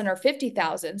 100,000 or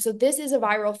 50,000. So this is a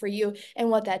viral for you. And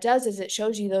what that does is it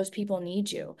shows you those people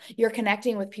need you. You're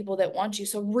connecting with people that want you.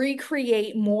 So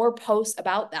recreate more posts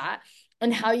about that.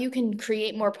 And how you can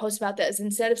create more posts about that is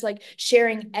instead of like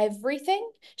sharing everything,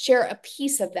 share a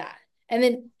piece of that. And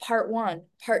then part 1,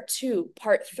 part 2,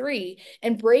 part 3,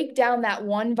 and break down that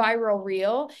one viral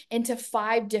reel into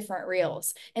 5 different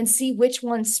reels and see which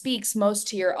one speaks most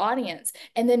to your audience.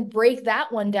 And then break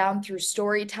that one down through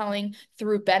storytelling,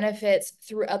 through benefits,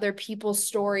 through other people's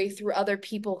story, through other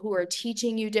people who are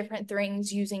teaching you different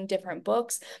things using different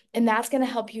books. And that's going to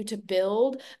help you to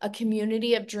build a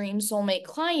community of dream soulmate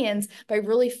clients by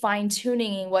really fine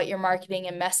tuning what your marketing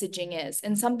and messaging is.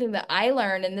 And something that I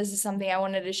learned, and this is something I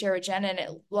wanted to share with Jenna, and it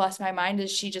lost my mind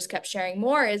as she just kept sharing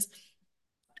more, is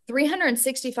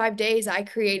 365 days I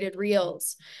created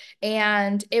reels.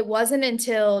 And it wasn't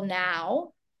until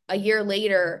now, a year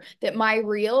later, that my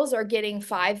reels are getting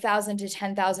 5,000 to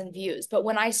 10,000 views. But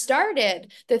when I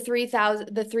started the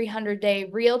 300-day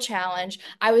reel challenge,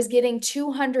 I was getting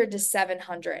 200 to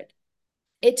 700.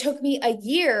 It took me a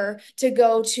year to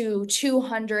go to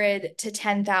 200 to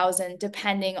 10,000,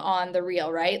 depending on the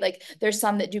reel, right? Like there's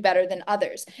some that do better than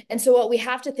others. And so what we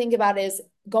have to think about is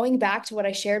going back to what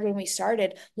I shared when we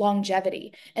started,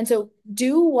 longevity. And so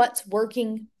do what's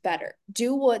working better,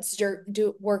 do what's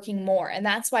working more. And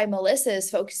that's why Melissa is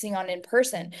focusing on in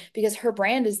person, because her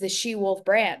brand is the She Wolf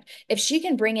brand. If she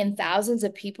can bring in thousands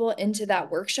of people into that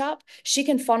workshop, she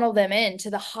can funnel them in to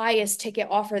the highest ticket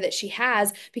offer that she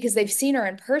has because they've seen her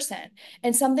in person.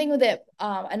 And something that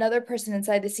another person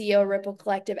inside the CEO Ripple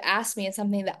Collective asked me, and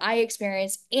something that I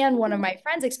experienced and one of my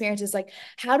friends experienced, is like,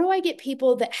 how do I get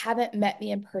people that haven't met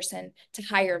me in person to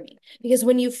hire me? Because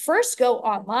when you first go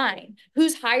online,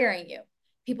 who's hiring you?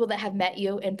 People that have met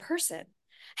you in person.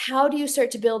 How do you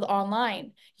start to build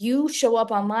online? You show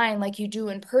up online like you do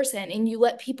in person, and you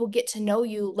let people get to know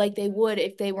you like they would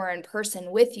if they were in person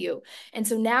with you. And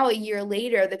so now, a year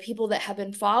later, the people that have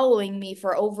been following me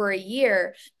for over a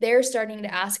year, they're starting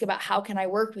to ask about how can I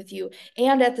work with you?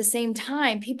 And at the same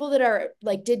time, people that are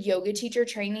like did yoga teacher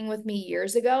training with me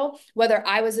years ago, whether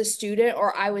I was a student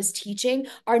or I was teaching,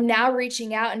 are now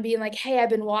reaching out and being like, hey, I've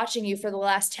been watching you for the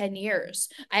last 10 years.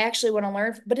 I actually want to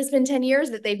learn, but it's been 10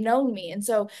 years that they've known me. And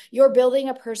so you're building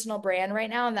a personal brand right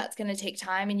now, and that's going to take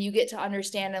time, and you get to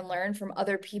understand and learn from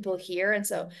other people here. And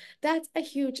so that's a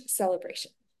huge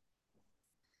celebration.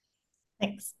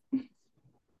 Thanks.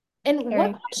 And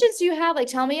what questions do you have? Like,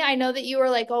 tell me, I know that you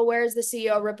were like, oh, where's the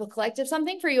CEO Ripple Collective?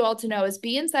 Something for you all to know is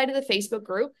be inside of the Facebook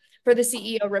group for the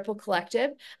CEO Ripple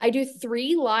Collective. I do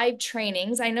 3 live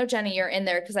trainings. I know, Jenny, you're in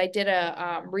there because I did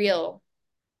a reel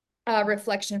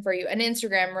reflection for you, an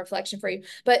Instagram reflection for you.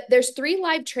 But there's 3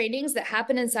 live trainings that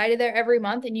happen inside of there every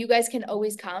month, and you guys can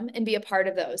always come and be a part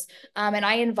of those. And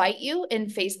I invite you in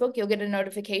Facebook, you'll get a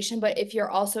notification. But if you're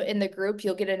also in the group,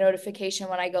 you'll get a notification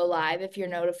when I go live if your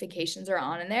notifications are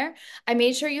on in there. I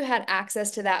made sure you had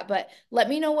access to that, but let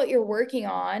me know what you're working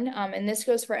on. And this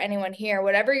goes for anyone here.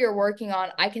 Whatever you're working on,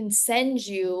 I can send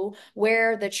you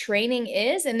where the training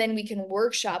is, and then we can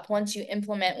workshop once you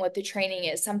implement what the training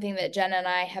is. Something that Jenna and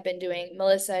I have been doing,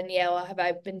 Melissa and Yale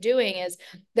I've been doing, is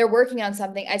they're working on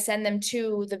something. I send them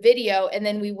to the video, and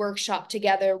then we workshop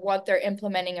together what they're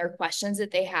implementing or questions that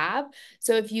they have.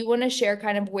 So if you want to share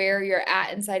kind of where you're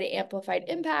at inside of Amplified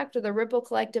Impact or the Ripple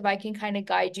Collective, I can kind of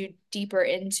guide you deeper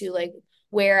into like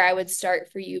where I would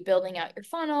start for you building out your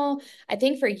funnel. I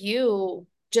think for you,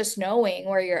 just knowing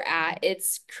where you're at,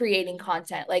 it's creating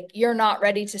content. Like you're not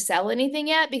ready to sell anything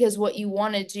yet, because what you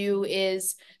want to do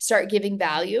is start giving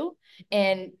value.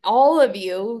 And all of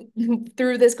you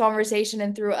through this conversation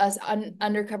and through us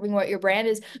undercovering what your brand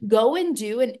is, go and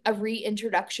do a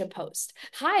reintroduction post.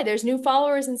 Hi, there's new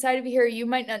followers inside of here. You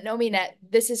might not know me yet.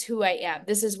 This is who I am.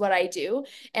 This is what I do.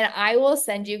 And I will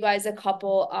send you guys a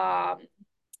couple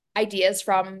ideas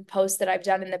from posts that I've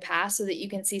done in the past so that you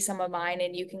can see some of mine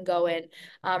and you can go and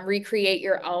recreate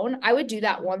your own. I would do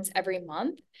that once every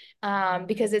month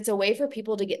because it's a way for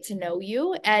people to get to know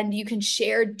you, and you can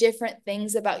share different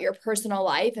things about your personal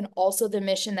life and also the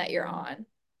mission that you're on.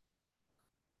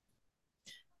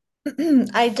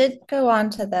 I did go on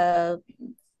to the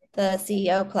the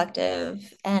CEO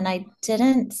Collective, and I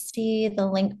didn't see the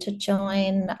link to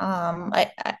join.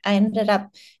 I ended up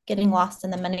getting lost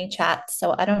in the mini chat,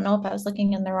 so I don't know if I was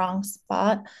looking in the wrong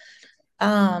spot.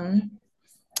 Um,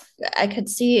 I could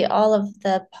see all of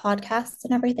the podcasts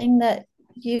and everything that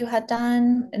you had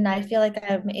done, and I feel like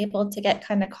I'm able to get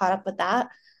kind of caught up with that.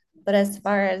 But as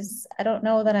far as I don't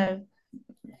know that I'm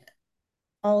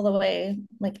all the way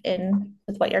like in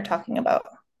with what you're talking about.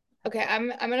 Okay, I'm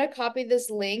gonna copy this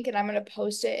link and I'm gonna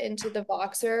post it into the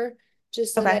Voxer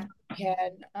just so that Okay.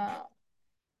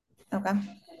 Okay,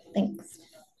 Thanks.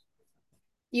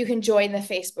 you can join the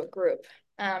Facebook group.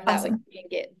 That way Awesome. you can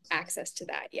get access to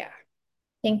that. Yeah.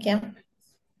 Thank you.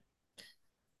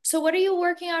 So what are you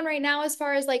working on right now as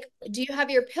far as like, do you have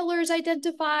your pillars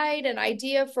identified, an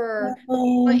idea for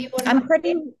what you want to I'm create?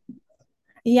 pretty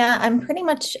Yeah, I'm pretty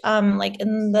much like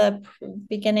in the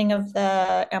beginning of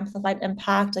the Amplified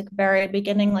Impact, like very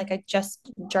beginning, like I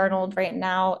just journaled right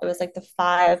now. It was like the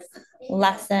 5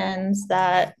 lessons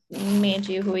that made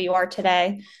you who you are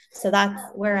today. So that's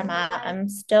where I'm at. I'm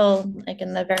still like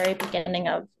in the very beginning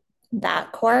of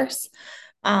that course.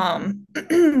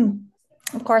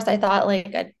 Of course, I thought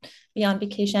like I'd be on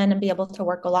vacation and be able to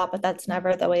work a lot, but that's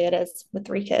never the way it is with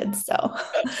 3 kids. So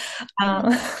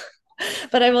um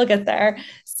but I will get there.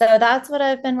 So that's what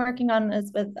I've been working on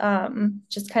is with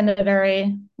just kind of the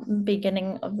very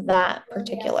beginning of that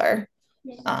particular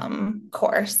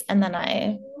course. And then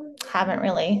I haven't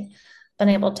really been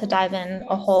able to dive in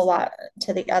a whole lot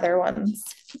to the other ones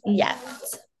yet.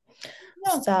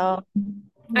 So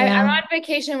I'm yeah. on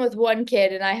vacation with one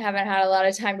kid and I haven't had a lot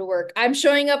of time to work. I'm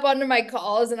showing up onto my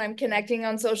calls and I'm connecting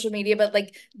on social media, but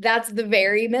like that's the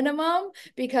very minimum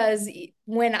because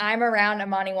when I'm around,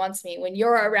 Amani wants me. When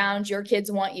you're around, your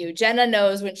kids want you. Jenna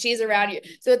knows when she's around you.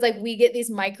 So it's like we get these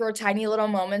micro, tiny little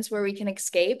moments where we can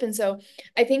escape. And so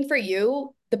I think for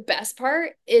you, the best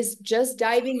part is just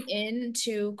diving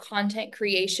into content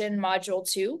creation module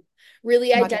 2,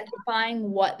 really identifying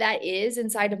what that is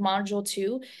inside of module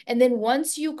 2. And then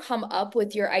once you come up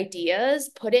with your ideas,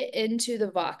 put it into the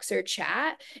Voxer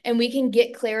chat and we can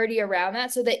get clarity around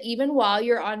that so that even while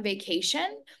you're on vacation,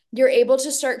 you're able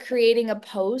to start creating a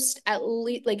post at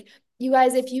least like you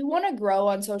guys, if you want to grow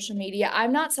on social media,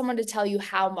 I'm not someone to tell you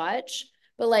how much,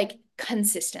 but like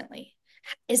consistently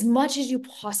as much as you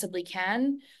possibly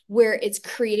can, where it's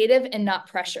creative and not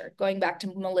pressure. Going back to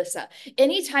Melissa,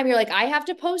 anytime you're like, I have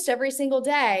to post every single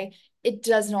day, it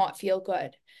does not feel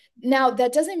good. Now,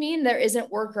 that doesn't mean there isn't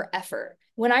work or effort.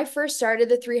 When I first started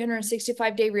the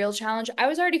 365-day reel challenge, I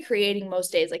was already creating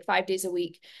most days, like 5 days a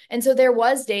week. And so there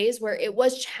was days where it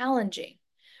was challenging.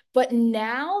 But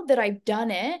now that I've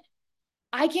done it,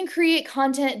 I can create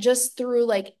content just through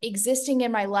like existing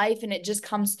in my life and it just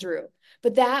comes through.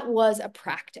 But that was a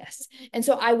practice. And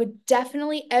so I would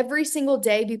definitely every single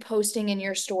day be posting in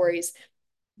your stories.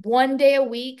 One day a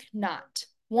week, not.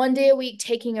 One day a week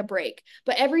taking a break,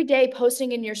 but every day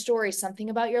posting in your stories something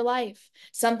about your life,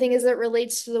 something as it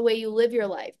relates to the way you live your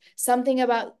life, something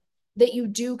about that you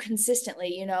do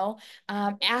consistently,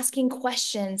 asking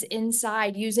questions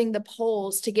inside, using the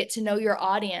polls to get to know your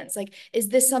audience. Like, is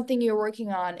this something you're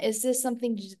working on? Is this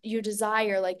something you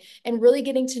desire? Like, and really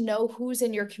getting to know who's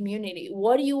in your community.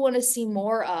 What do you want to see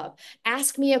more of?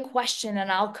 Ask me a question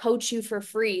and I'll coach you for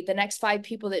free. The next 5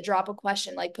 people that drop a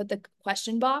question, like put the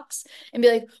question box and be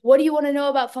like, what do you want to know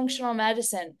about functional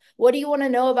medicine? What do you want to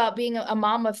know about being a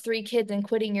mom of 3 kids and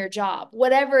quitting your job?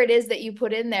 Whatever it is that you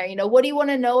put in there, what do you want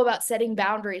to know about setting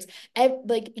boundaries?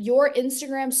 Like your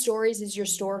Instagram stories is your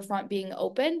storefront being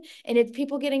open and it's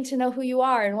people getting to know who you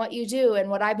are and what you do. And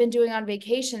what I've been doing on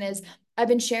vacation is I've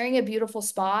been sharing a beautiful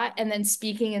spot and then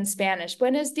speaking in Spanish.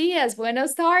 Buenos dias,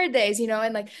 buenos tardes,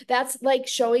 and like that's like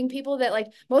showing people that like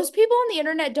most people on the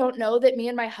internet don't know that me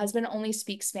and my husband only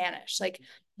speak Spanish. Like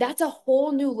that's a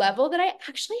whole new level that I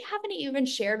actually haven't even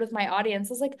shared with my audience.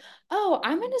 I was like, oh,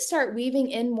 I'm going to start weaving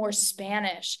in more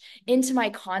Spanish into my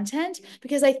content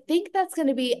because I think that's going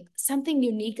to be something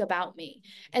unique about me.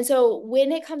 And so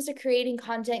when it comes to creating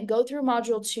content, go through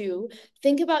module 2,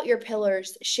 think about your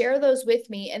pillars, share those with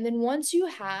me. And then once you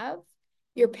have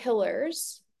your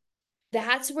pillars,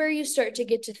 that's where you start to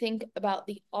get to think about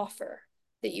the offer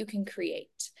that you can create.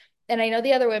 And I know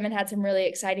the other women had some really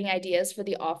exciting ideas for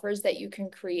the offers that you can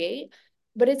create,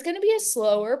 but it's going to be a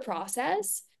slower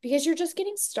process because you're just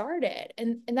getting started.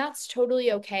 And that's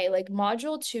totally okay. Like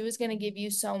module 2 is going to give you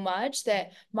so much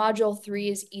that module 3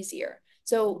 is easier.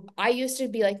 So I used to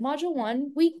be like module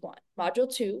 1, week 1, module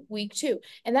 2, week 2.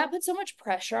 And that put so much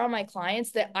pressure on my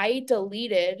clients that I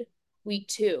deleted week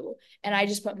 2 and I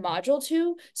just put module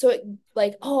 2. So it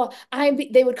like, oh,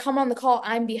 they would come on the call,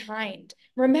 I'm behind.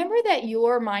 remember that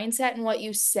your mindset and what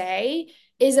you say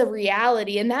is a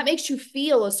reality, and that makes you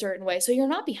feel a certain way. So you're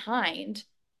not behind.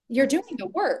 You're doing the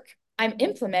work. I'm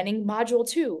implementing module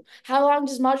 2. How long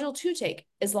does module 2 take?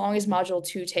 As long as module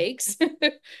 2 takes.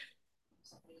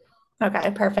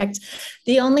 Okay, perfect.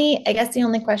 I guess the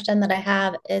only question that I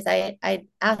have is I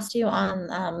asked you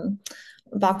on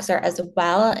Voxer as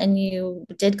well, and you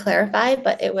did clarify,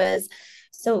 but it was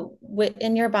so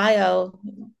in your bio,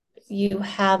 you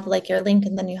have like your link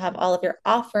and then you have all of your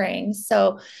offerings.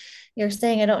 So you're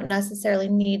saying I don't necessarily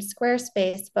need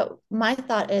Squarespace, but my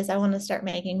thought is I want to start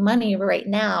making money right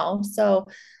now. So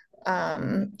I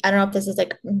don't know if this is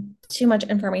like too much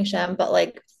information, but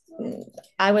like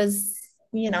I was,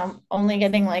 only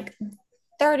getting like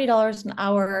 $30 an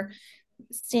hour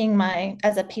seeing my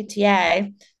as a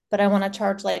PTA, but I want to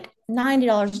charge like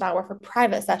 $90 an hour for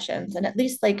private sessions and at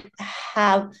least like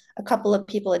have a couple of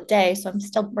people a day. So I'm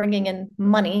still bringing in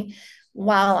money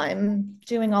while I'm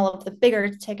doing all of the bigger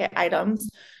ticket items.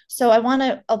 So I want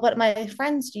to, what my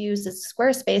friends use is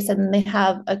Squarespace and they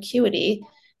have Acuity.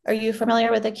 Are you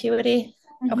familiar with Acuity?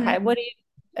 Mhm. Okay.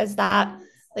 Is that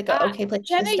like an okay place to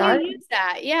Jenna, you start? use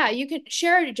that. Yeah, you can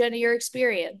share, Jenna, your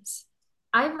experience.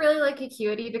 I really like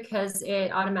Acuity because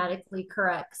it automatically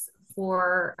corrects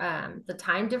for the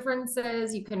time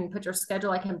differences. You can put your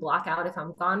schedule. I can block out if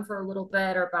I'm gone for a little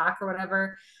bit or back or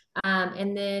whatever.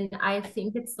 And then I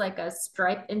think it's like a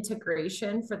Stripe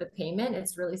integration for the payment.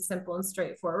 It's really simple and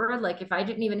straightforward. Like if I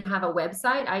didn't even have a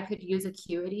website, I could use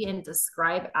Acuity and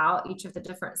describe out each of the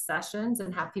different sessions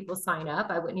and have people sign up.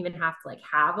 I wouldn't even have to like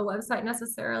have a website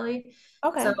necessarily. So,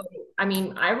 Okay. I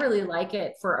mean, I really like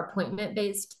it for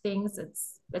appointment-based things.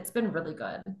 It's been really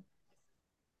good.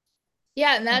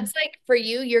 Yeah, and that's like for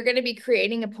you, you're going to be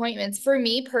creating appointments. For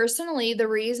me personally, the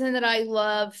reason that I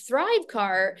love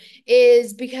Thrivecart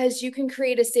is because you can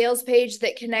create a sales page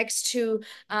that connects to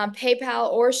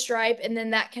PayPal or Stripe, and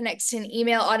then that connects to an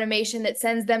email automation that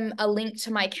sends them a link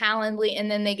to my Calendly, and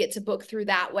then they get to book through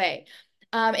that way.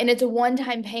 And it's a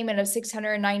one-time payment of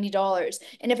 $690.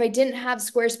 And if I didn't have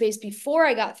Squarespace before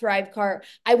I got Thrivecart,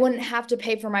 I wouldn't have to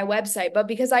pay for my website. But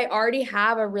because I already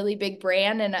have a really big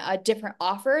brand and different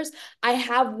offers, I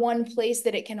have one place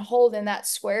that it can hold in that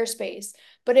Squarespace.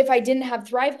 But if I didn't have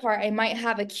Thrivecart, I might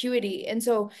have Acuity. And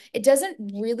so it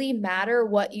doesn't really matter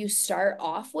what you start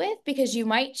off with because you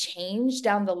might change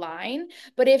down the line.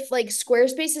 But if like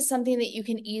Squarespace is something that you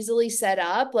can easily set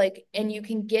up, like, and you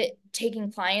can get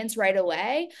taking clients right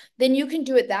away, then you can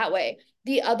do it that way.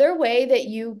 The other way that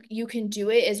you can do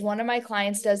it is one of my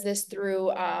clients does this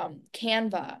through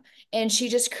Canva, and she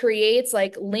just creates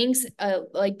like links,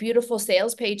 like beautiful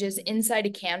sales pages inside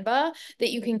of Canva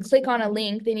that you can click on a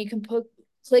link, then you can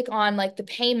click on like the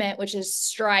payment, which is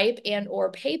Stripe and or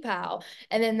PayPal,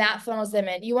 and then that funnels them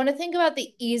in. You want to think about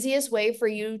the easiest way for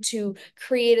you to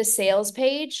create a sales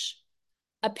page,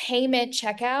 a payment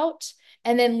checkout,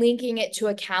 and then linking it to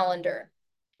a calendar.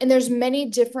 And there's many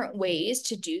different ways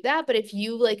to do that, but if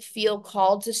you like feel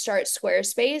called to start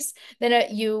Squarespace, then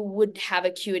you would have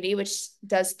Acuity, which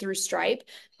does through Stripe.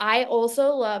 I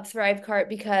also love Thrivecart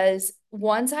because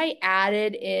once I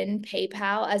added in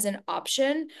PayPal as an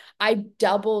option, I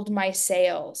doubled my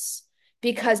sales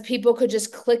because people could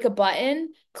just click a button,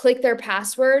 click their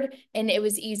password, and it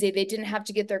was easy. They didn't have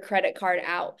to get their credit card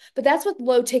out. But that's with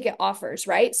low ticket offers,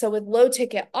 right? So with low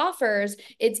ticket offers,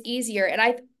 it's easier.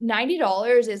 And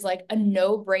 $90 is like a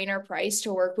no-brainer price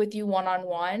to work with you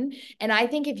one-on-one. And I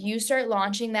think if you start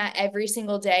launching that every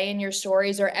single day in your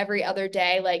stories or every other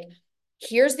day, like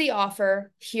here's the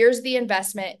offer, here's the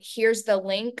investment, here's the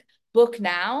link, book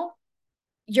now,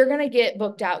 you're going to get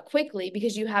booked out quickly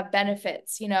because you have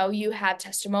benefits, you have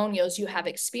testimonials, you have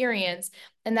experience,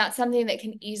 and that's something that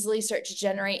can easily start to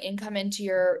generate income into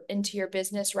your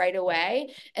business right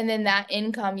away. And then that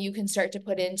income you can start to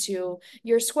put into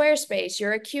your Squarespace,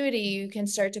 your Acuity. You can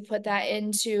start to put that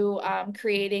into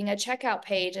creating a checkout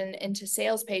page and into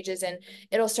sales pages, and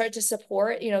it'll start to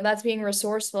support, that's being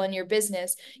resourceful in your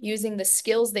business using the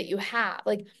skills that you have.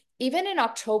 Like even in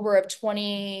October of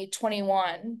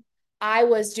 2021, I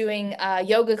was doing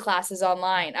yoga classes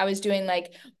online. I was doing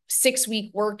like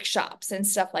 6-week workshops and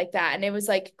stuff like that. And it was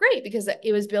like great because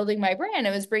it was building my brand.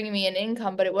 It was bringing me an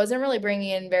income, but it wasn't really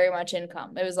bringing in very much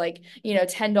income. It was like,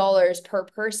 $10 per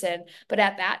person. But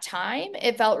at that time,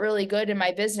 it felt really good in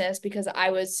my business because I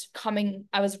was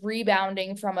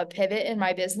rebounding from a pivot in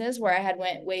my business where I had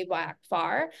went way back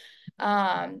far.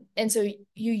 And so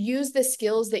you use the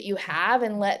skills that you have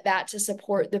and let that to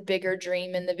support the bigger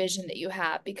dream and the vision that you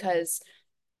have, because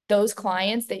those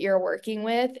clients that you're working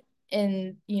with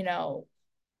in,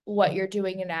 what you're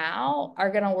doing now are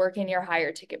going to work in your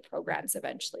higher ticket programs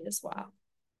eventually as well.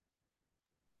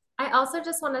 I also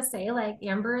just want to say, like,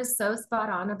 Amber is so spot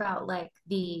on about like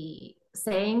the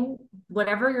saying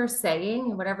whatever you're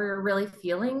saying, whatever you're really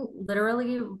feeling,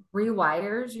 literally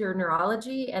rewires your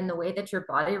neurology and the way that your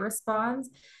body responds.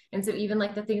 And so, even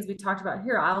like the things we talked about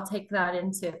here, I'll take that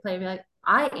into play and be like,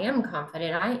 I am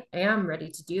confident, I am ready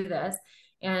to do this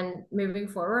and moving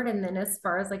forward. And then, as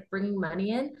far as like bringing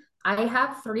money in, I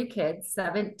have three kids,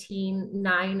 17,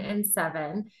 9, and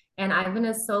 7. And I've been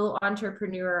a solo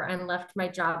entrepreneur and left my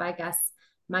job. I guess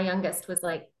my youngest was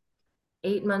like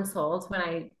 8 months old when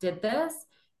I did this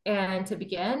and to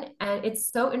begin. And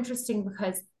it's so interesting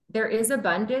because there is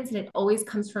abundance and it always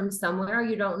comes from somewhere.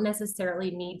 You don't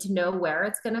necessarily need to know where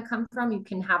it's going to come from. You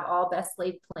can have all best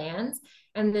laid plans,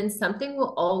 and then something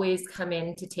will always come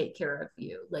in to take care of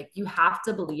you. Like you have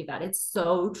to believe that. It's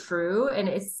so true. And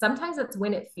it's sometimes it's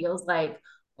when it feels like,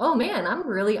 oh man, I'm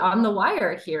really on the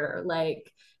wire here. Like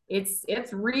it's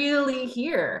really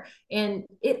here. And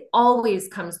it always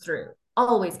comes through.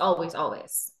 Always, always,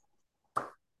 always.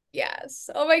 Yes.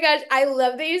 Oh my gosh. I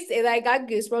love that you say that. I got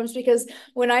goosebumps because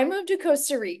when I moved to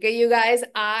Costa Rica, you guys,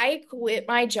 I quit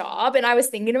my job and I was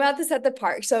thinking about this at the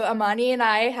park. So Amani and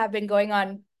I have been going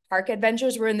on park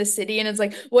adventures. We're in the city and it's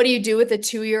like, what do you do with a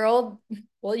 2-year-old?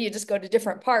 Well, you just go to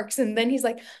different parks. And then he's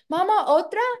like, Mama,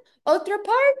 otra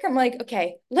park? I'm like,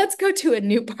 okay, let's go to a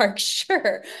new park.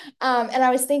 Sure. And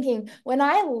I was thinking when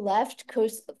I left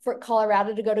for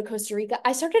Colorado to go to Costa Rica,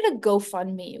 I started a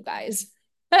GoFundMe, you guys.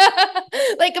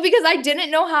 Like because I didn't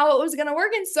know how it was going to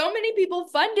work and so many people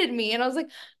funded me and I was like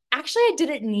actually I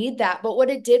didn't need that, but what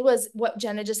it did was what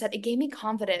Jenna just said. It gave me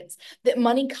confidence that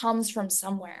money comes from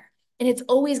somewhere and it's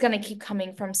always going to keep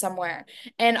coming from somewhere.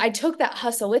 And I took that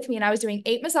hustle with me and I was doing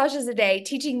 8 massages a day,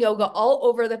 teaching yoga all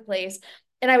over the place,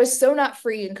 and I was so not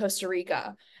free in Costa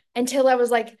Rica until I was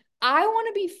like I want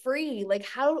to be free. Like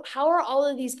how are all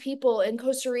of these people in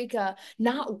Costa Rica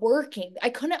not working?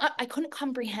 I couldn't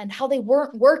comprehend how they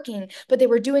weren't working, but they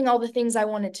were doing all the things I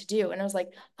wanted to do. And I was like,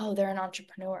 "Oh, they're an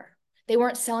entrepreneur. They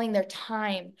weren't selling their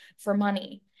time for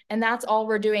money." And that's all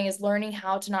we're doing is learning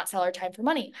how to not sell our time for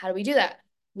money. How do we do that?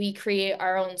 We create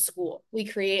our own school. We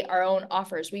create our own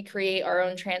offers. We create our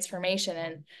own transformation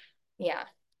and yeah,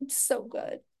 it's so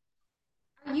good.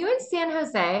 Are you in San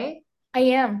Jose? I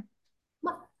am.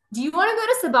 Do you want to go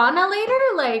to Sabana later?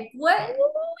 Like what?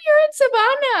 Oh, you're in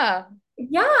Savannah.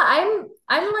 Yeah,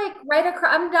 I'm like right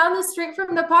across. I'm down the street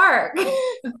from the park. Oh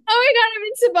my God, I'm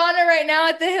in Savannah right now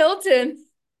at the Hilton.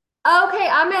 Okay,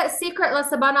 I'm at Secret La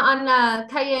Sabana on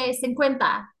Calle 50.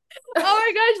 Oh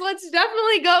my gosh, let's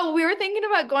definitely go. We were thinking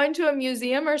about going to a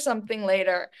museum or something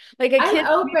later, like a I'm kid's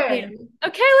museum. open.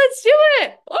 Okay, let's do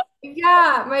it. Oh,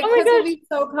 Yeah, my oh my kids will gosh. be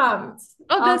so pumped.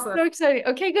 Oh, that's Awesome. so exciting.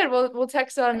 Okay, good. We'll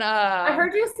text on I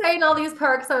heard you saying all these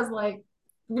parks. I was like,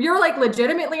 you're like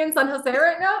legitimately in San Jose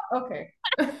right now? Okay.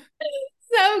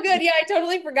 so good. Yeah, I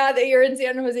totally forgot that you're in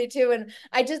San Jose too. And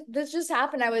this just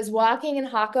happened. I was walking in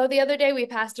Jaco the other day. We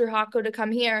passed through Jaco to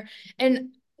come here, and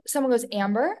someone goes,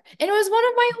 Amber. And it was one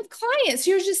of my old clients.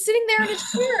 She was just sitting there in a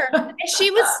chair. And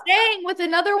she was staying with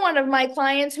another one of my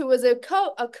clients who was a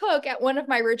cook at one of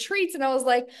my retreats. And I was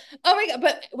like, oh my God.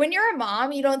 But when you're a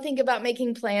mom, you don't think about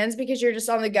making plans because you're just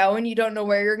on the go and you don't know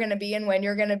where you're going to be and when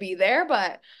you're going to be there.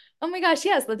 But oh my gosh,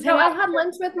 yes, let's No, hang I out. had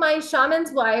lunch with my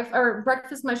shaman's wife or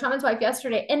breakfast with my shaman's wife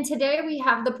yesterday. And today we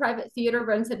have the private theater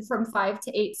rented from 5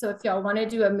 to 8. So if y'all want to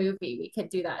do a movie, we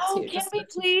could do that Oh, too. can Just we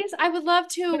please? I would love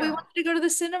to. We yeah. wanted to go to the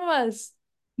cinemas.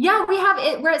 Yeah, we have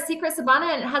it. We're at Secret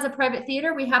Sabana and it has a private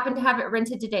theater. We happen to have it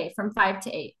rented today from 5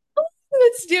 to 8.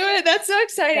 Let's do it. That's so Yeah.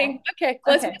 exciting. Okay,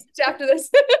 let's Okay. message after this.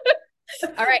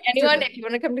 All right, anyone, Super. if you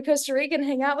want to come to Costa Rica and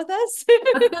hang out with us.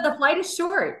 Let's go. The flight is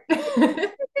short.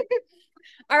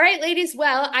 All right, ladies.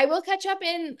 Well, I will catch up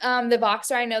in the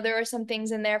Voxer. I know there were some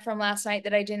things in there from last night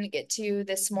that I didn't get to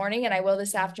this morning, and I will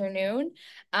this afternoon.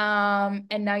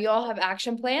 And now you all have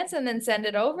action plans and then send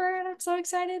it over. And I'm so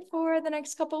excited for the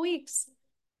next couple weeks.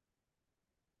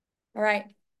 All right.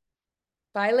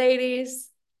 Bye, ladies.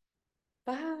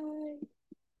 Bye.